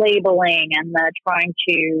and the labeling and the trying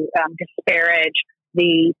to disparage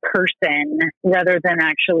the person rather than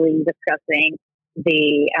actually discussing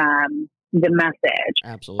the message.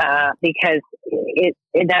 Absolutely. Because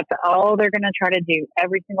that's all they're going to try to do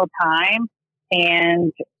every single time.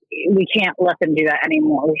 And we can't let them do that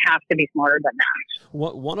anymore. We have to be smarter than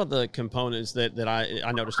that. One of the components that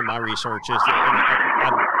I noticed in my research is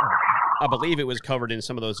that I believe it was covered in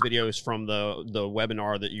some of those videos from the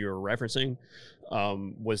webinar that you were referencing,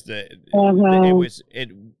 was that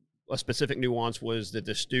a specific nuance was that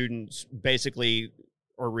the students basically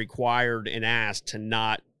are required and asked to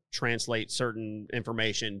not translate certain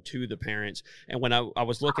information to the parents. And when I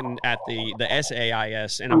was looking at the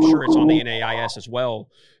SAIS, and I'm sure it's on the NAIS as well,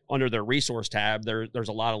 under their resource tab, there's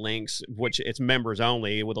a lot of links, which it's members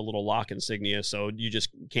only with a little lock insignia. So you just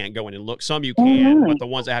can't go in and look. Some you can, but the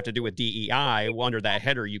ones that have to do with DEI under that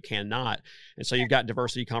header, you cannot. And so you've got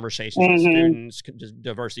diversity conversations with students,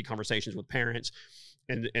 diversity conversations with parents.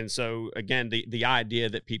 And so again, the idea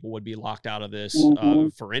that people would be locked out of this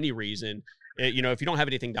for any reason, if you don't have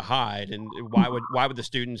anything to hide, and why would the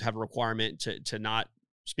students have a requirement to not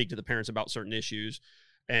speak to the parents about certain issues?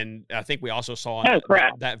 And I think we also saw in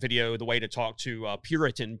that video the way to talk to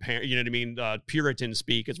Puritan parents. You know what I mean? Puritan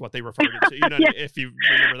speak is what they referred to. If you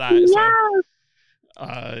remember that.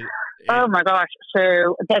 Yes. Oh my gosh!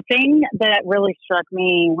 So the thing that really struck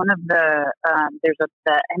me, one of the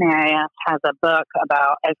the NAIS has a book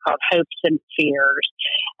it's called Hopes and Fears,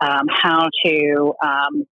 how to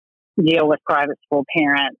deal with private school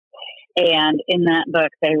parents. And in that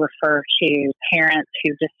book, they refer to parents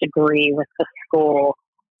who disagree with the school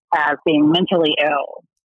as being mentally ill.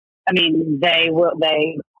 I mean,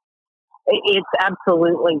 it's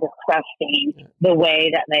absolutely disgusting the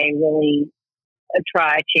way that they really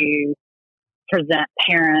try to present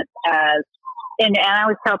parents as, and I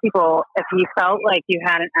always tell people, if you felt like you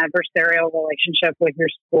had an adversarial relationship with your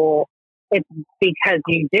school, it's because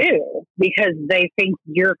you do, because they think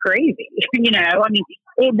you're crazy. I mean,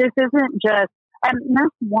 this isn't just, and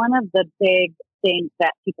that's one of the big things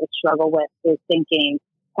that people struggle with, is thinking,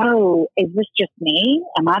 oh, is this just me?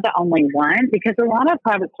 Am I the only one? Because a lot of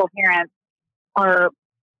private school parents are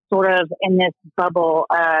sort of in this bubble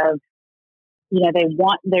of, they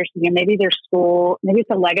want maybe their school, maybe it's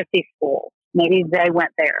a legacy school. Maybe they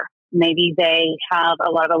went there. Maybe they have a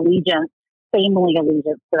lot of family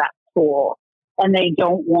allegiance to that school, and they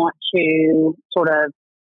don't want to sort of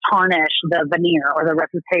tarnish the veneer or the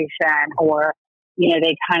reputation, or,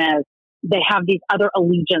 they have these other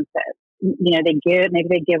allegiances. They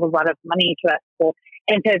give a lot of money to that school.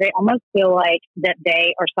 And so they almost feel like that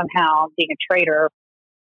they are somehow being a traitor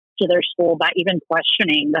to their school by even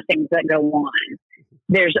questioning the things that go on.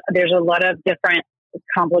 There's a lot of different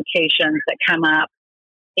complications that come up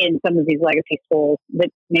in some of these legacy schools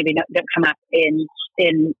that maybe don't come up in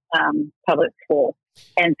public school.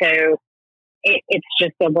 And so it's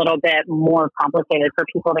just a little bit more complicated for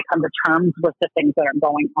people to come to terms with the things that are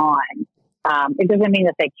going on. It doesn't mean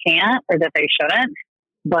that they can't or that they shouldn't,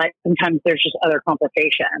 but sometimes there's just other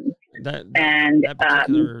complications. That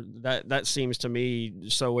seems to me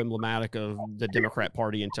so emblematic of the Democrat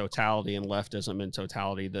Party in totality and leftism in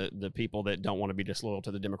totality. The people that don't want to be disloyal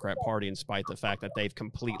to the Democrat Party, in spite of the fact that they've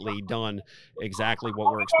completely done exactly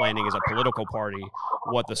what we're explaining as a political party,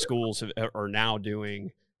 what the schools are now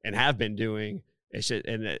doing and have been doing.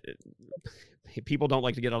 People don't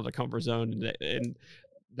like to get out of the comfort zone, and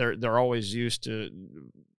they're always used to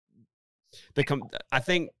I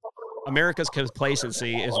think America's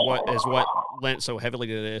complacency is what lent so heavily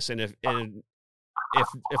to this, and if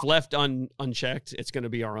left unchecked, it's going to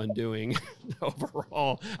be our undoing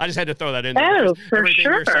overall. I just had to throw that in there. Oh, for everything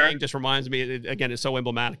sure. You're saying just reminds me, again, it's so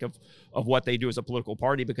emblematic of what they do as a political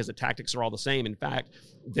party, because the tactics are all the same. In fact,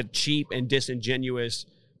 the cheap and disingenuous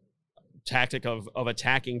tactic of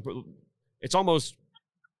attacking, it's almost,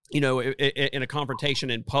 in a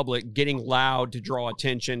confrontation in public, getting loud to draw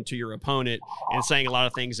attention to your opponent and saying a lot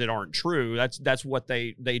of things that aren't true. That's what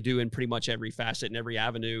they do in pretty much every facet and every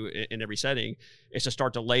avenue in every setting, is to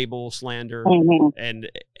start to label, slander, and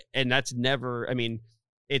that's never,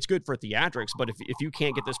 it's good for theatrics, but if you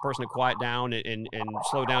can't get this person to quiet down and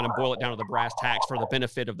slow down and boil it down to the brass tacks for the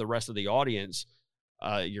benefit of the rest of the audience,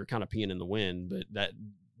 you're kind of peeing in the wind. But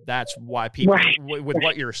that's why people, with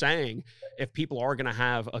what you're saying, if people are going to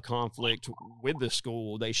have a conflict with the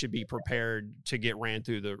school, they should be prepared to get ran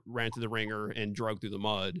through the ringer and dragged through the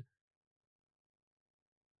mud.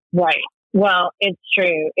 Right. Well, it's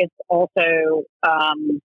true. It's also,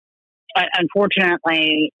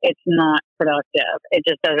 unfortunately, it's not productive. It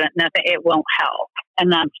just doesn't, nothing, it won't help.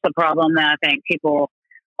 And that's the problem that I think people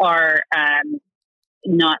are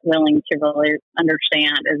not willing to really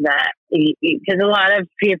understand, is that because a lot of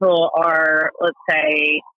people are, let's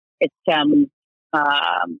say, it's let's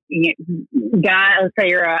say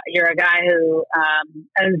you're a guy who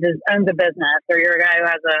owns a business, or you're a guy who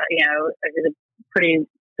has is a pretty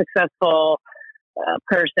successful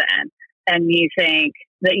person, and you think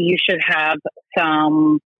that you should have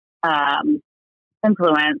some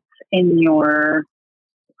influence in your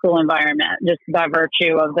school environment, just by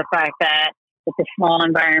virtue of the fact that it's a small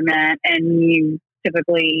environment and you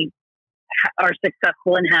typically are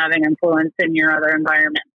successful in having influence in your other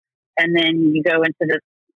environment. And then you go into this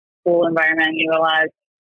school environment and you realize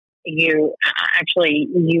you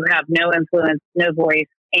have no influence, no voice,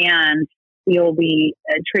 and you'll be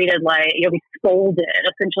treated like, you'll be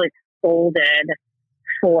essentially scolded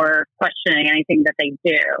for questioning anything that they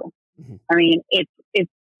do. Mm-hmm. I mean, it's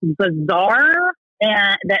bizarre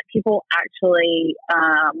that people actually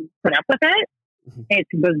put up with it. Mm-hmm. It's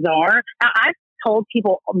bizarre. I've told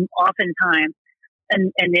people oftentimes,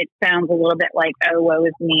 and it sounds a little bit like, oh, woe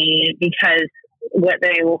is me, because what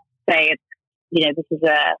they will say, it's, this is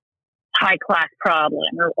a high class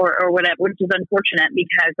problem or whatever, which is unfortunate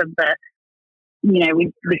because of the,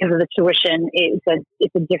 because of the tuition. It's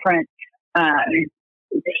a different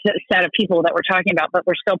set of people that we're talking about, but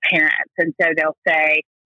we're still parents. And so they'll say,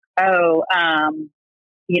 oh,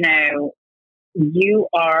 you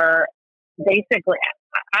are basically,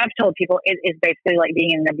 I've told people it's basically like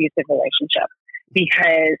being in an abusive relationship,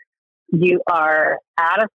 because you are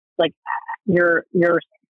you're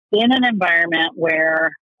in an environment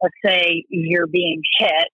where, let's say you're being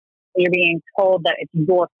hit, you're being told that it's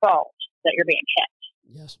your fault that you're being hit.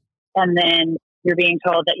 Yes. And then you're being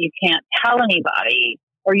told that you can't tell anybody,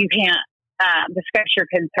 or you can't discuss your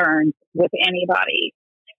concerns with anybody,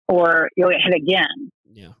 or you'll get hit again.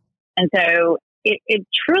 Yeah. And so it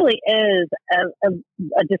truly is a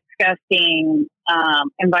disgusting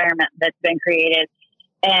environment that's been created.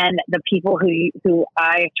 And the people who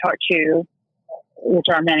I talk to, which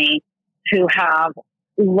are many, who have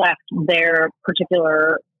left their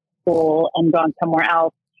particular school and gone somewhere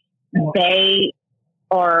else, they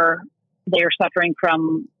are suffering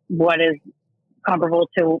from what is comparable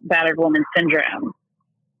to battered woman syndrome,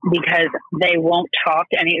 because they won't talk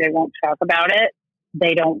about it.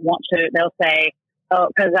 They don't want to. They'll say, "Oh,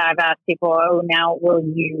 because I've asked people, oh, now will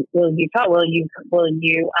you talk? Will you will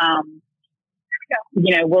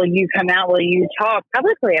you come out? Will you talk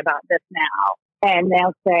publicly about this now?" And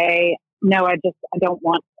they'll say, "No, I don't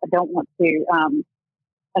want to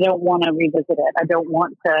revisit it. I don't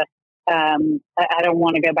want to. I don't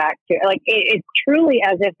want to go back to it." It's truly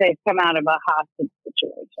as if they've come out of a hostage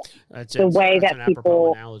situation. That's way that's that an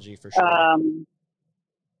people analogy for sure.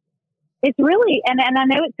 It's really, and I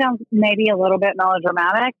know it sounds maybe a little bit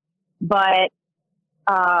melodramatic, but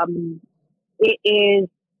it's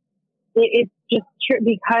just true,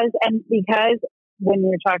 because when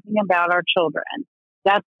we're talking about our children,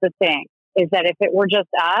 that's the thing, is that if it were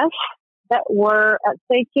just us that were at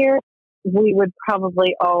stake here, we would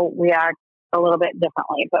probably all react a little bit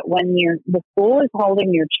differently. But when the school is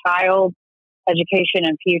holding your child's education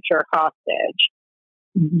and future hostage,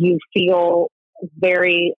 you feel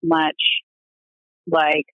very much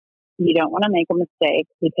like you don't want to make a mistake,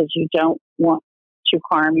 because you don't want to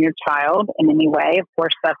harm your child in any way. Of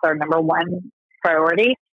course, that's our number one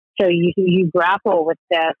priority. So you grapple with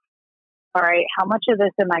this. All right, how much of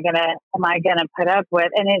this am I gonna put up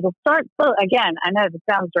with? And it will start slow. Again, I know it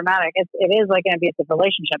sounds dramatic. It is like an abusive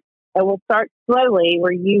relationship. It will start slowly,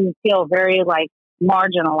 where you feel very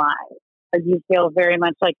marginalized, or you feel very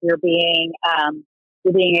much like you're being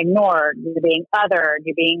ignored, you're being othered,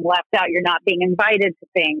 you're being left out, you're not being invited to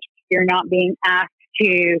things, you're not being asked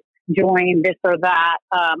to join this or that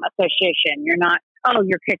association. You're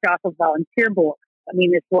kicked off of volunteer board. I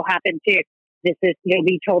mean, this will happen too. You'll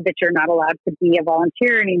be told that you're not allowed to be a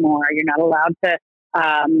volunteer anymore. You're not allowed to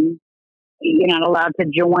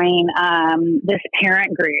join this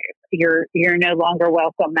parent group. You're no longer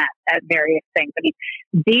welcome at various things. I mean,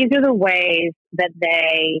 these are the ways that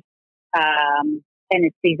they and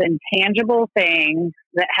it's these intangible things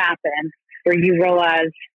that happen where you realize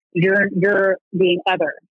you're being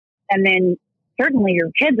othered. And then certainly your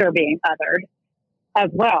kids are being othered as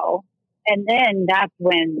well. And then that's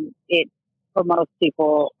when for most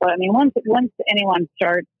people, once anyone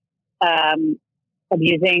starts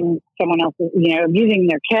abusing someone else, abusing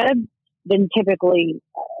their kids, then typically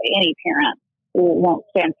any parent won't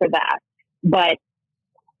stand for that. but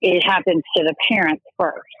it happens to the parents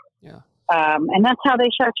first. Yeah. And that's how they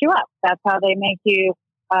shut you up. That's how they make you,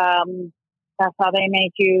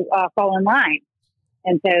 fall in line.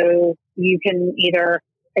 And so you can either,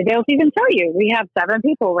 they'll even tell you, we have 7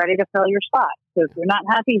 people ready to fill your spot. So if you're not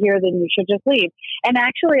happy here, then you should just leave. And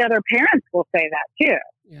actually other parents will say that too.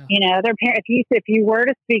 Yeah. You know, other parents, if you were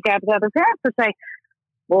to speak up to other parents to say,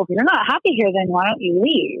 well, if you're not happy here, then why don't you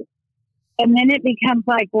leave? And then it becomes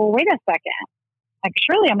like, well, wait a second. Like,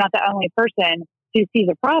 surely I'm not the only person who sees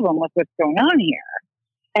a problem with what's going on here.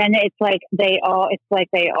 And it's like they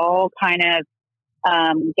all kind of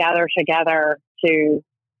gather together to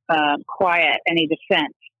quiet any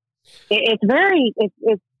dissent. It's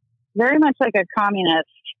very much like a communist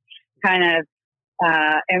kind of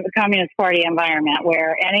Communist Party environment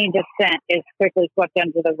where any dissent is quickly swept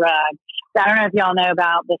under the rug. I don't know if y'all know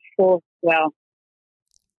about the school. Well,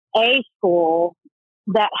 a school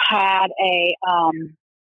that had a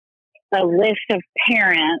list of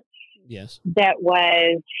parents. Yes. That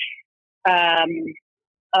was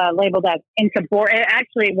labeled as insubordinate.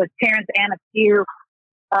 Actually, it was parents and a few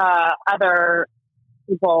other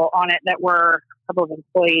people on it that were a couple of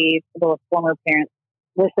employees, a couple of former parents.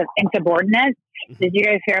 List of insubordinates. Did you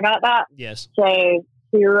guys hear about that? Yes. So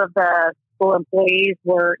 2 of the school employees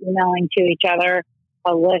were emailing to each other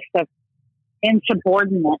a list of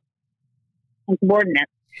insubordinates,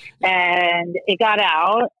 and it got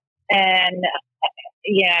out, and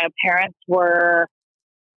parents were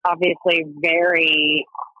obviously very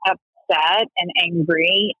upset and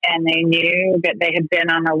angry, and they knew that they had been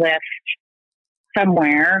on a list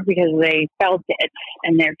somewhere because they felt it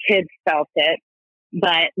and their kids felt it,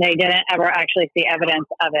 but they didn't ever actually see evidence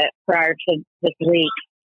of it prior to this week.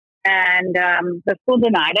 And the school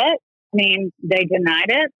denied it. I mean, they denied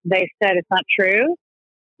it. They said it's not true.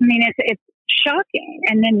 I mean, it's shocking.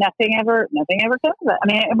 And then nothing ever comes of it. I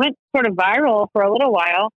mean, it went sort of viral for a little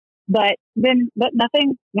while, but nothing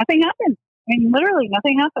happened. I mean, literally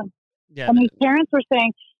nothing happened. Yeah. And these parents were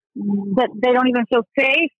saying that they don't even feel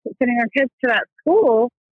safe sending their kids to that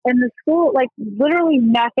school. And the school, like, literally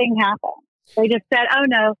nothing happened. They just said, "Oh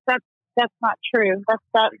no, that's not true.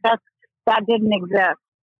 That didn't exist."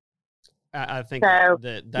 I think so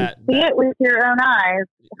that see it with your own eyes.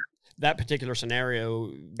 That particular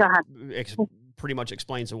scenario pretty much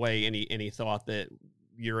explains away any thought that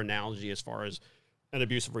your analogy as far as an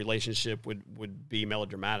abusive relationship would be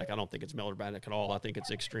melodramatic. I don't think it's melodramatic at all. I think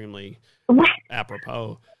it's extremely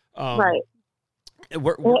apropos. Right. It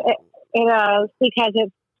is, because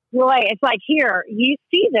it's right. It's like, here, you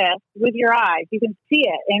see this with your eyes. You can see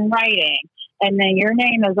it in writing. And then your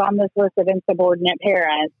name is on this list of insubordinate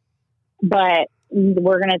parents, but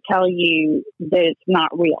we're going to tell you that it's not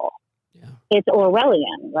real. Yeah. It's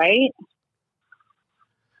Orwellian, right?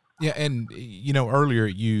 Yeah. And, earlier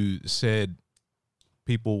you said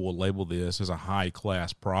people will label this as a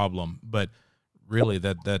high-class problem, but really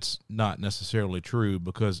that's not necessarily true,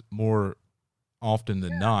 because more often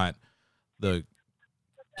than not, the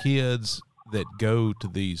kids that go to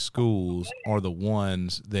these schools are the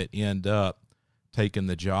ones that end up taking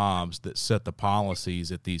the jobs that set the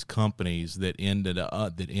policies at these companies that end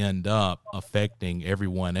up affecting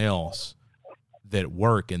everyone else that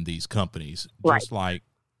work in these companies. Right. Just like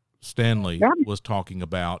Stanley was talking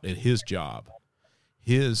about at his job.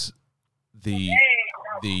 The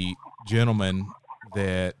gentleman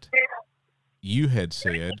that you had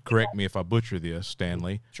said, correct me if I butcher this,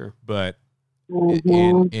 Stanley. Sure. But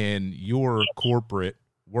in your corporate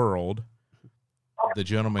world, the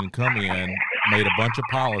gentleman come in, made a bunch of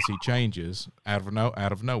policy changes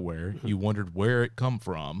out of nowhere. You wondered where it come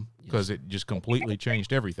from, because it just completely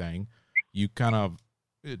changed everything. You kind of,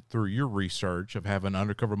 through your research of having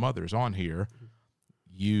Undercover Mothers on here,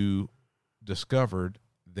 you discovered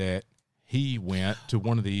that he went to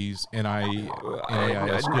one of these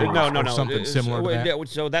NAIA schools or something similar to that.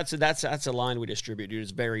 So that's a line we distribute.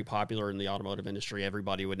 It's very popular in the automotive industry.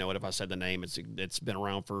 Everybody would know it if I said the name. It's been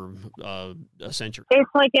around for a century. It's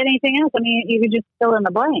like anything else. I mean, you could just fill in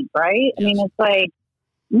the blank, right? Yes. I mean, it's like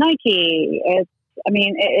Nike. It's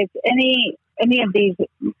any of these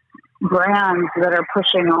brands that are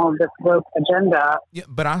pushing all this woke agenda. Yeah,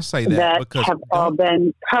 but I say that because have all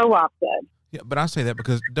been co-opted. Yeah, but I say that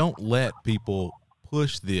because don't let people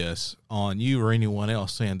push this on you or anyone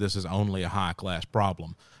else saying this is only a high-class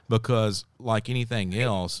problem, because like anything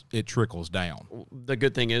else, it trickles down. The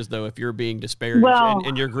good thing is, though, if you're being disparaged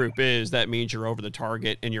and your group is, that means you're over the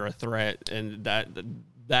target and you're a threat, and that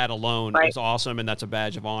that alone Right. is awesome, and that's a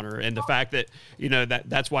badge of honor. And the fact that, you know,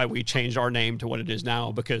 that's why we changed our name to what it is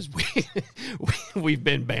now, because we've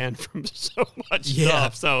been banned from so much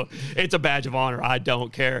stuff. So it's a badge of honor. I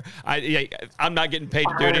don't care. I'm not getting paid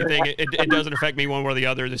to do anything. It doesn't affect me one way or the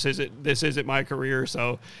other. This isn't my career,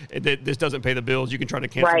 so this doesn't pay the bills. You can try to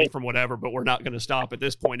cancel me from whatever, but we're not going to stop at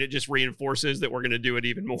this point. It just reinforces that we're going to do it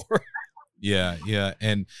even more. Yeah.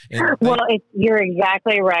 And well, you're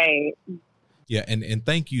exactly right. Yeah. And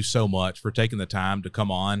thank you so much for taking the time to come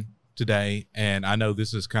on today. And I know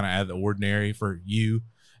this is kind of out of the ordinary for you,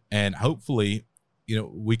 and hopefully, you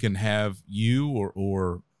know, we can have you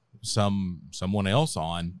or someone else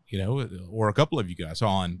on, you know, or a couple of you guys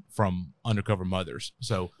on from Undercover Mothers.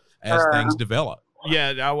 So as things develop.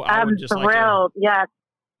 Yeah. I'm would just thrilled. Yes.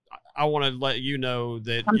 I want to let you know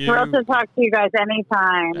that I'm thrilled to talk to you guys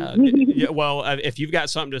anytime. Yeah, well, if you've got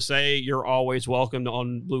something to say, you're always welcome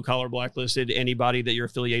on Blue Collar Blacklisted. Anybody that you're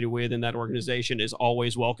affiliated with in that organization is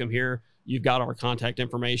always welcome here. You've got our contact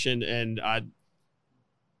information, and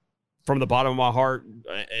from the bottom of my heart,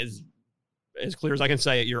 as clear as I can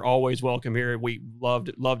say it, you're always welcome here. We love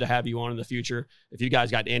to have you on in the future. If you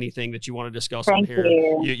guys got anything that you want to discuss on here,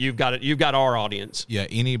 you've got it. You've got our audience. Yeah.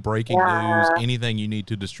 Any breaking news, anything you need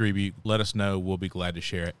to distribute, let us know. We'll be glad to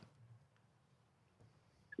share it.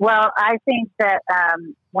 Well, I think that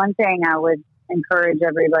one thing I would encourage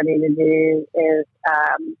everybody to do is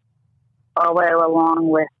follow along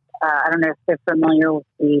with, I don't know if they're familiar with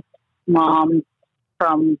the moms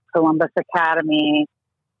from Columbus Academy,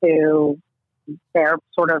 who they're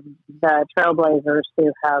sort of the trailblazers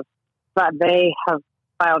but they have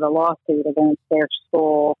filed a lawsuit against their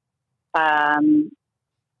school.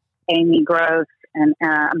 Amy Gonzalez and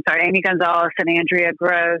Andrea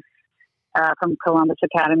Gross from Columbus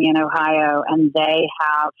Academy in Ohio, and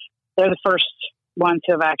they're the first ones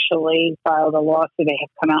who have actually filed a lawsuit. They have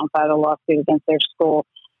come out and filed a lawsuit against their school,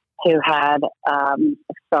 who had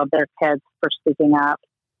expelled their kids for speaking up,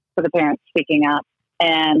 for the parents speaking up.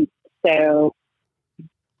 And so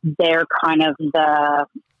they're kind of the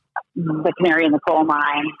canary in the coal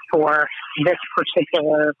mine for this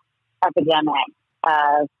particular epidemic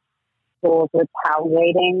of schools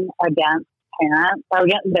retaliating against parents.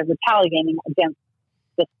 They're retaliating against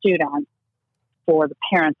the students for the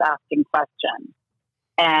parents asking questions.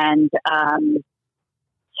 And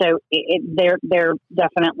so they're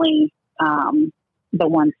definitely the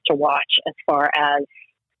ones to watch as far as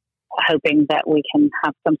hoping that we can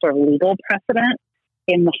have some sort of legal precedent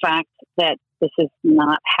in the fact that this is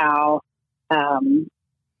not how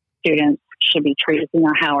students should be treated, this is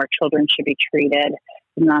not how our children should be treated,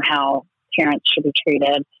 this is not how parents should be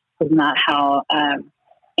treated, this is not how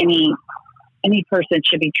any person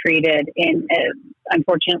should be treated. In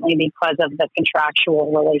unfortunately, because of the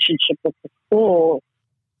contractual relationship with the school,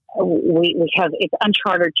 we have, it's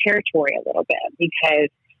uncharted territory a little bit, because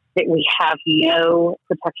that we have no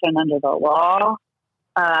protection under the law.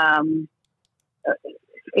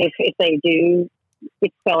 If they do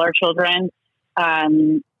expel our children,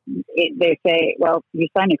 they say, well, you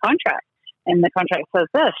signed a contract and the contract says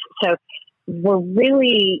this. So we're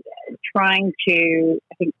really trying to,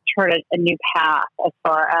 I think, chart a new path as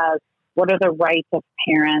far as what are the rights of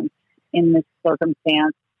parents in this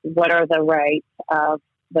circumstance? What are the rights of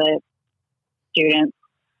the students?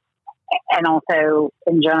 And also,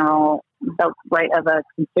 in general, the right of a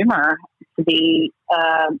consumer to be,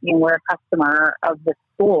 we're a customer of the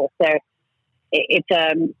school. So it's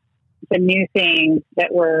a new thing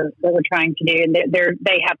that we're trying to do, and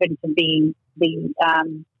they happen to be the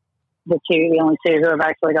only two who have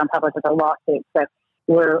actually gone public with a lawsuit. So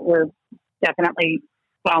we're definitely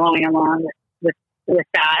following along with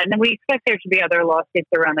that, and then we expect there to be other lawsuits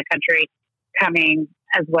around the country coming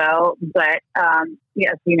as well. But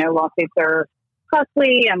yes, lawsuits are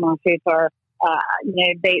costly, and lawsuits are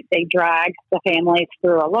they drag the families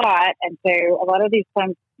through a lot, and so a lot of these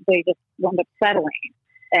times they just end up settling,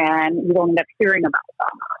 and you don't end up hearing about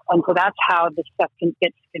them. And so that's how this stuff gets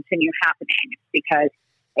to continue happening, because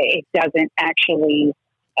it doesn't actually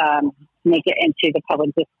make it into the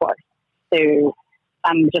public discourse. So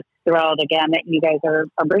I'm just thrilled again that you guys are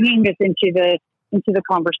bringing this into the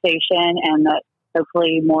conversation, and that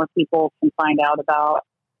hopefully more people can find out about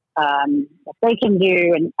what they can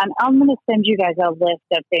do. And I'm going to send you guys a list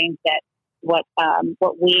of things that what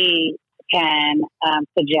we can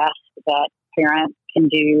suggest that parents can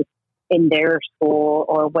do in their school,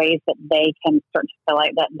 or ways that they can start to feel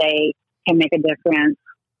like that they can make a difference.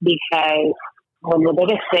 Because one of the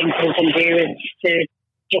biggest things we can do is to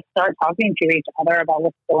just start talking to each other about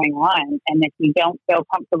what's going on. And if you don't feel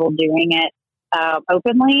comfortable doing it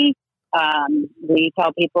openly, We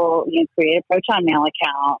tell people, create a Proton Mail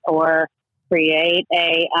account or create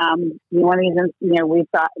a, one of these,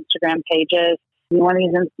 we've got Instagram pages. One of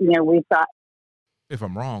these, we've got. If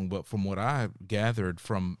I'm wrong, but from what I gathered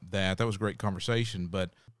from that was a great conversation.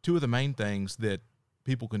 But two of the main things that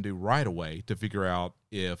people can do right away to figure out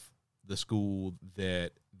if the school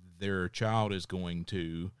that their child is going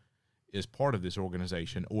to is part of this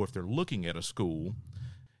organization, or if they're looking at a school,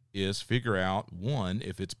 is figure out, one,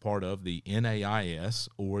 if it's part of the NAIS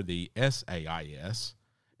or the SAIS,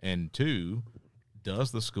 and two,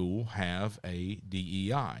 does the school have a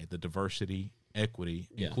DEI, the diversity, equity,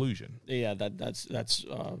 inclusion? Yeah, that's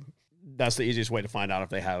the easiest way to find out if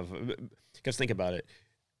they have, because think about it.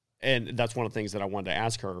 And that's one of the things that I wanted to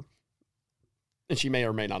ask her, and she may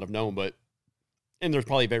or may not have known, and there's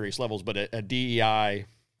probably various levels, but a DEI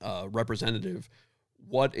representative,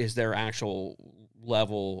 what is their actual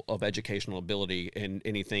level of educational ability in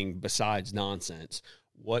anything besides nonsense?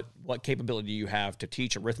 What capability do you have to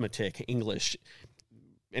teach arithmetic, English,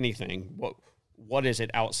 anything? What is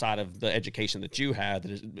it outside of the education that you had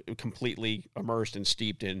that is completely immersed and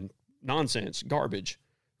steeped in nonsense, garbage,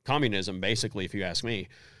 communism, basically, if you ask me?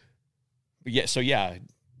 But yeah,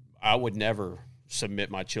 I would never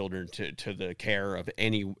submit my children to the care of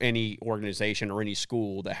any organization or any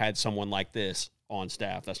school that had someone like this on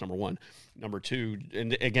staff. That's number one. Number two,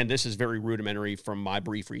 and again, this is very rudimentary from my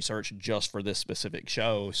brief research just for this specific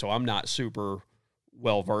show, so I'm not super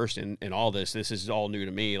well versed in all this. This is all new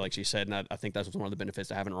to me, like she said, and I think that's one of the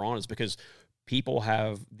benefits of having her on, is because people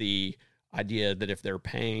have the idea that if they're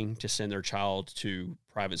paying to send their child to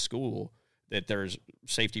private school, that there's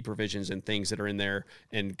safety provisions and things that are in there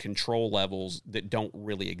and control levels that don't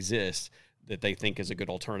really exist that they think is a good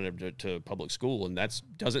alternative to public school. And that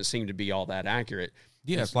doesn't seem to be all that accurate.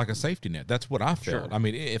 Yeah, it's like a safety net. That's what I felt. Sure. I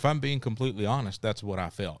mean, if I'm being completely honest, that's what I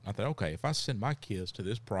felt. I thought, okay, if I send my kids to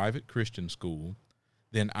this private Christian school,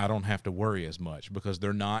 then I don't have to worry as much because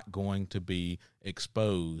they're not going to be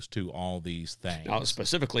exposed to all these things. Now,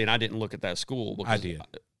 specifically, and I didn't look at that school because I did.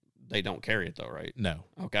 They don't carry it though, right? No.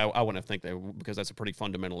 Okay, I wouldn't think they, because that's a pretty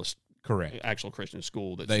fundamentalist, correct, actual Christian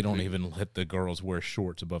school. That they don't even let the girls wear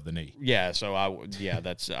shorts above the knee. Yeah, so I would have,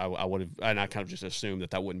 and I kind of just assumed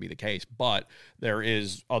that wouldn't be the case. But there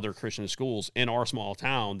is other Christian schools in our small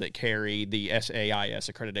town that carry the SAIS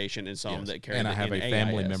accreditation, and some that carry. And I have a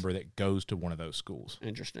family member that goes to one of those schools.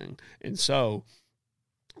 Interesting, and so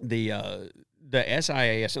the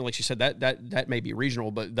SIAS, and like you said, that may be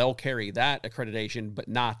regional, but they'll carry that accreditation, but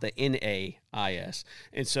not the NAIS.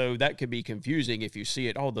 And so that could be confusing if you see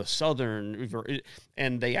it, the Southern,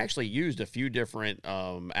 and they actually used a few different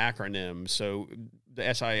acronyms. So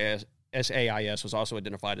the SAIS was also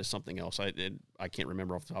identified as something else. I can't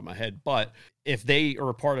remember off the top of my head, but if they are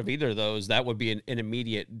a part of either of those, that would be an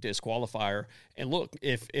immediate disqualifier. And look,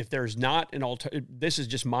 if there's not an this is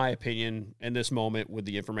just my opinion in this moment with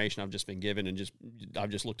the information I've just been given and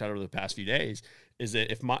I've just looked at over the past few days, is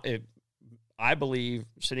that if I believe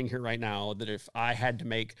sitting here right now that if I had to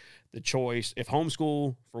make the choice, if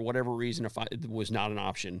homeschool for whatever reason, it was not an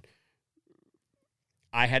option,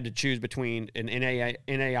 I had to choose between an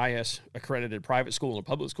NAIS accredited private school and a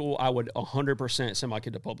public school, I would 100% send my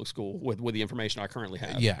kid to public school with the information I currently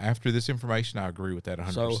have. Yeah, after this information, I agree with that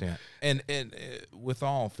 100%. So, and with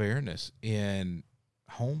all fairness, in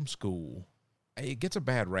homeschool, it gets a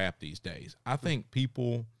bad rap these days. I think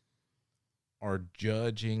people are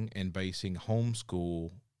judging and basing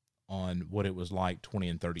homeschool on what it was like 20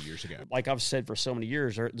 and 30 years ago. Like I've said for so many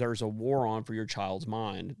years, there's a war on for your child's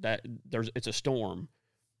mind. It's a storm.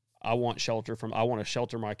 I want to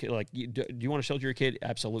shelter my kid. Like, do you want to shelter your kid?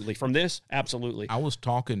 Absolutely. From this? Absolutely. I was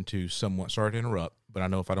talking to someone, sorry to interrupt, but I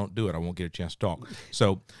know if I don't do it, I won't get a chance to talk.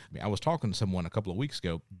 So I was talking to someone a couple of weeks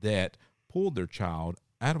ago that pulled their child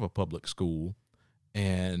out of a public school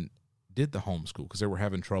and did the homeschool because they were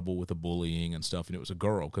having trouble with the bullying and stuff. And it was a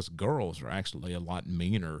girl, because girls are actually a lot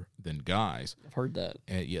meaner than guys. I've heard that.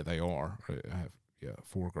 And yeah, they are. I have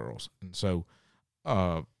 4 girls. And so,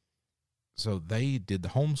 so they did the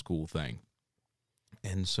homeschool thing.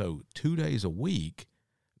 And so 2 days a week,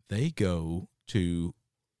 they go to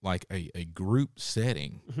like a group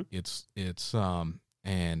setting. Mm-hmm. It's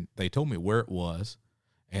and they told me where it was,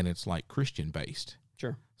 and it's like Christian based.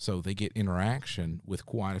 Sure. So they get interaction with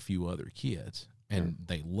quite a few other kids, and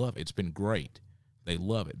they love it. It's been great. They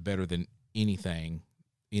love it better than anything,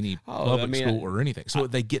 any public school or anything. So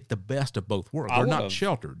they get the best of both worlds. They're not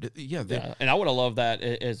sheltered. Yeah. And I would have loved that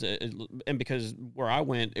and because where I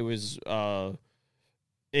went, it was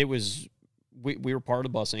we were part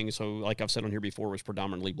of the busing. So like I've said on here before, it was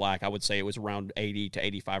predominantly black. I would say it was around 80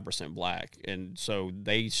 to 85% black. And so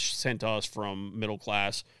they sent us from middle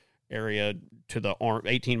class area to the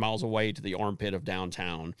 18 miles away to the armpit of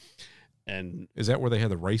downtown. And is that where they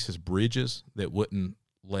had the racist bridges that wouldn't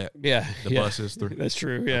let the buses through? That's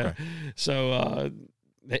true. Yeah. Okay. So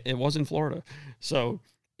it was in Florida. So,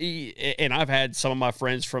 and I've had some of my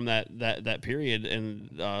friends from that period,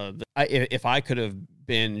 and if I could have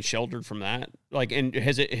been sheltered from that, like, and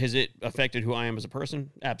has it affected who I am as a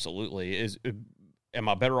person? Absolutely. Am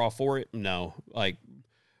I better off for it? No. Like,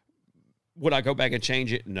 would I go back and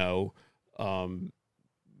change it? No.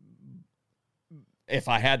 If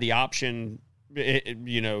I had the option, at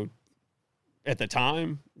the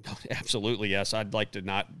time, absolutely yes. I'd like to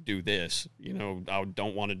not do this. I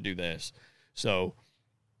don't want to do this. So,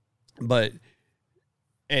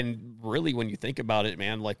 and really, when you think about it,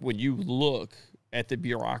 man, like when you look at the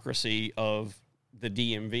bureaucracy of the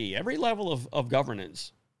DMV, every level of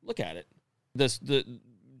governance, look at it.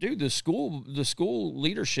 The school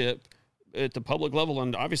leadership at the public level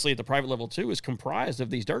and obviously at the private level too is comprised of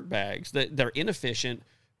these dirtbags that they're inefficient,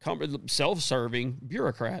 self-serving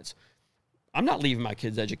bureaucrats. I'm not leaving my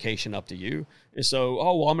kids' education up to you. And so,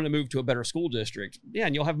 I'm going to move to a better school district. Yeah,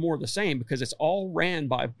 and you'll have more of the same because it's all ran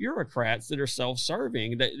by bureaucrats that are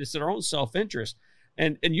self-serving. It's their own self-interest.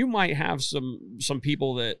 And you might have some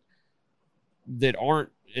people that aren't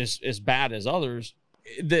as bad as others.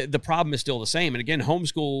 The problem is still the same. And again,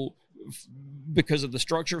 homeschool, because of the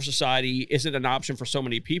structure of society, isn't an option for so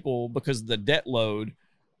many people because of the debt load.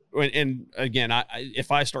 And again,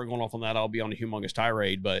 if I start going off on that, I'll be on a humongous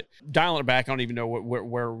tirade. But dialing it back, I don't even know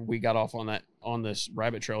where we got off on this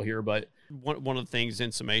rabbit trail here. But one of the things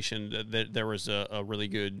in summation that there was a really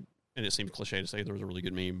good, and it seems cliche to say there was a really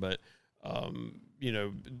good meme, but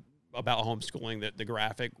about homeschooling, that the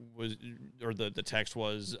graphic was, or the text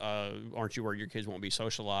was, aren't you worried your kids won't be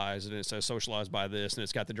socialized? And it says socialized by this, and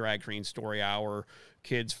it's got the drag queen story hour,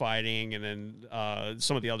 kids fighting, and then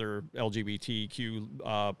some of the other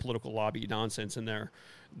LGBTQ political lobby nonsense in there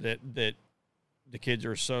that the kids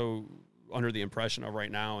are so under the impression of right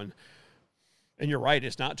now. And you're right,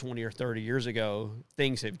 it's not 20 or 30 years ago.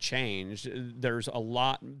 Things have changed. There's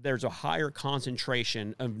a higher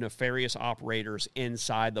concentration of nefarious operators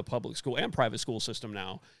inside the public school and private school system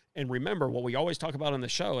now. And remember what we always talk about on the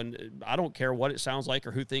show, and I don't care what it sounds like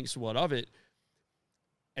or who thinks what of it.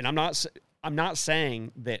 And I'm not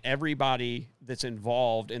saying that everybody that's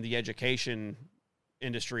involved in the education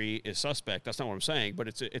industry is suspect. That's not what I'm saying, but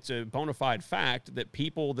it's a bona fide fact that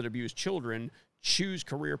people that abuse children choose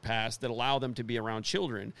career paths that allow them to be around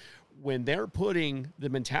children. When they're putting the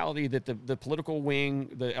mentality that the political wing,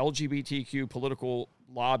 the LGBTQ political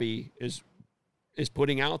lobby is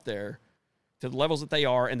putting out there to the levels that they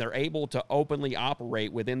are, and they're able to openly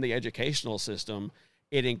operate within the educational system,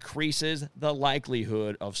 it increases the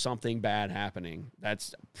likelihood of something bad happening.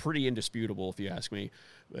 That's pretty indisputable if you ask me.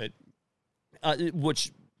 But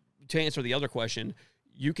which, to answer the other question,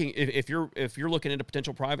 you can, if you're looking at a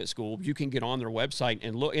potential private school, you can get on their website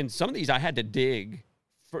and look. And some of these I had to dig.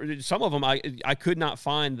 For some of them, I could not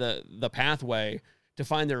find the pathway to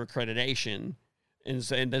find their accreditation,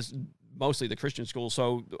 and that's mostly the Christian schools.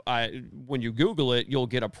 So when you Google it, you'll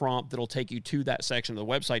get a prompt that'll take you to that section of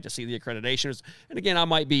the website to see the accreditations. And again, I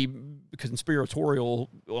might be conspiratorial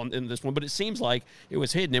in this one, but it seems like it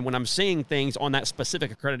was hidden. And when I'm seeing things on that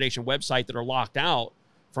specific accreditation website that are locked out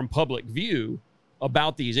from public view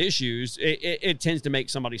about these issues, it tends to make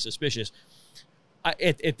somebody suspicious.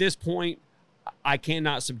 At this point, I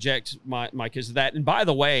cannot subject my kids to that. And by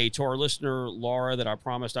the way, to our listener, Laura, that I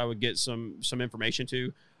promised I would get some information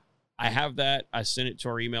to, I have that. I sent it to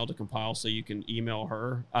our email to compile so you can email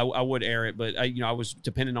her. I would air it, but I was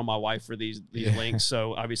dependent on my wife for these links.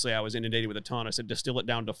 So obviously I was inundated with a ton. I said, distill it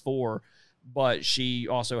down to 4. But she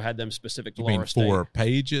also had them specific to Laura State. 4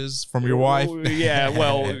 pages from your wife? Yeah,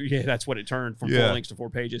 well, yeah, that's what it turned from 4 links to 4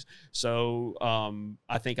 pages. So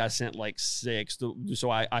I think I sent like 6. So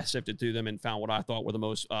I sifted through them and found what I thought were the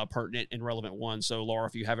most pertinent and relevant ones. So Laura,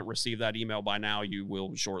 if you haven't received that email by now, you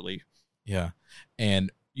will shortly. Yeah.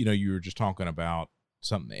 And, you were just talking about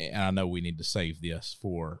something, and I know we need to save this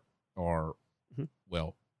for our,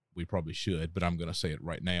 well, we probably should, but I'm going to say it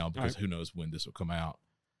right now because who knows when this will come out.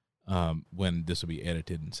 When this will be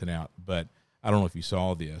edited and sent out. But I don't know if you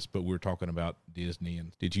saw this, but we're talking about Disney.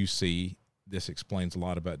 And did you see, this explains a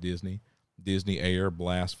lot about Disney. Disney Air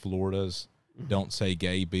blasts Florida's Don't Say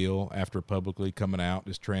Gay bill after publicly coming out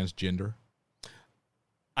as transgender.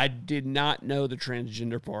 I did not know the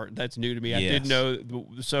transgender part. That's new to me. Yes. I did know.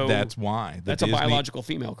 So that's why. That's Disney, a biological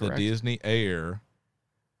female, correct? The Disney Air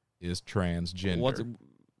is transgender.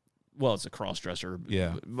 It's a cross-dresser.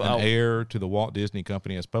 Yeah. An heir to the Walt Disney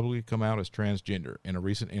Company has publicly come out as transgender. In a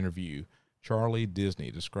recent interview, Charlie Disney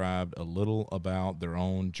described a little about their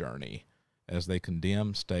own journey as they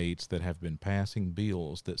condemn states that have been passing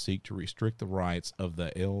bills that seek to restrict the rights of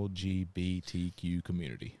the LGBTQ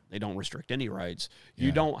community. They don't restrict any rights. Yeah.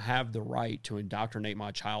 You don't have the right to indoctrinate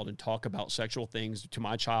my child and talk about sexual things to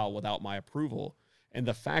my child without my approval. And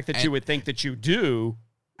the fact that you would think that you do...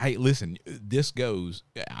 Hey, listen, this goes,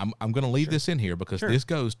 I'm going to leave this in here because this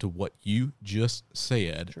goes to what you just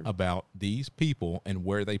said about these people and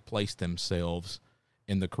where they place themselves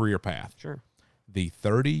in the career path. Sure. The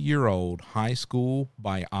 30-year-old high school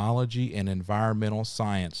biology and environmental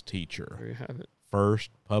science teacher there you have it. First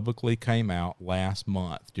publicly came out last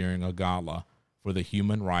month during a gala for the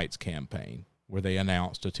Human Rights Campaign, where they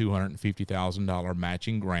announced a $250,000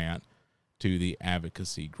 matching grant to the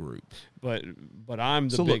advocacy group. But I'm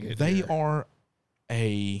the bigot. They are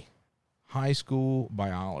a high school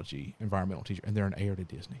biology environmental teacher, and they're an heir to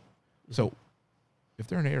Disney. So if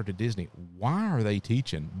they're an heir to Disney, why are they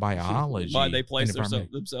teaching biology? Why they place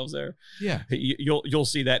themselves there? Yeah, you'll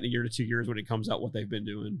see that in a year to 2 years when it comes out what they've been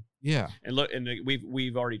doing. Yeah, and look, and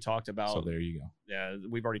we've already talked about. So there you go. Yeah,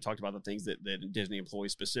 we've already talked about the things that Disney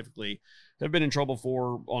employees specifically have been in trouble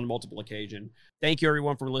for on multiple occasions. Thank you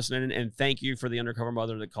everyone for listening, and thank you for the Undercover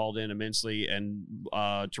Mother that called in immensely. And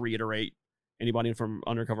to reiterate, anybody from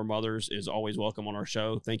Undercover Mothers is always welcome on our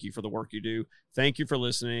show. Thank you for the work you do. Thank you for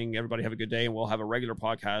listening. Everybody have a good day, and we'll have a regular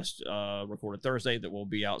podcast recorded Thursday that will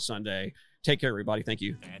be out Sunday. Take care, everybody. Thank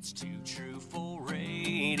you. That's Too True for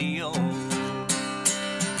Radio.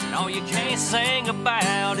 No, you can't sing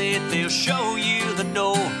about it. They'll show you the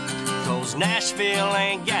door. 'Cause Nashville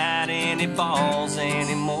ain't got any balls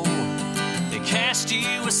anymore. They cast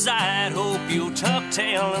you aside, hope you'll tuck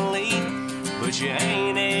tail and leave. But you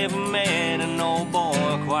ain't ever met an old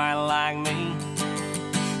boy quite like me.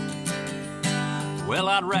 Well,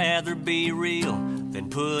 I'd rather be real than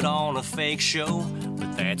put on a fake show,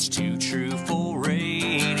 but that's too true for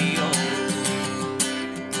radio.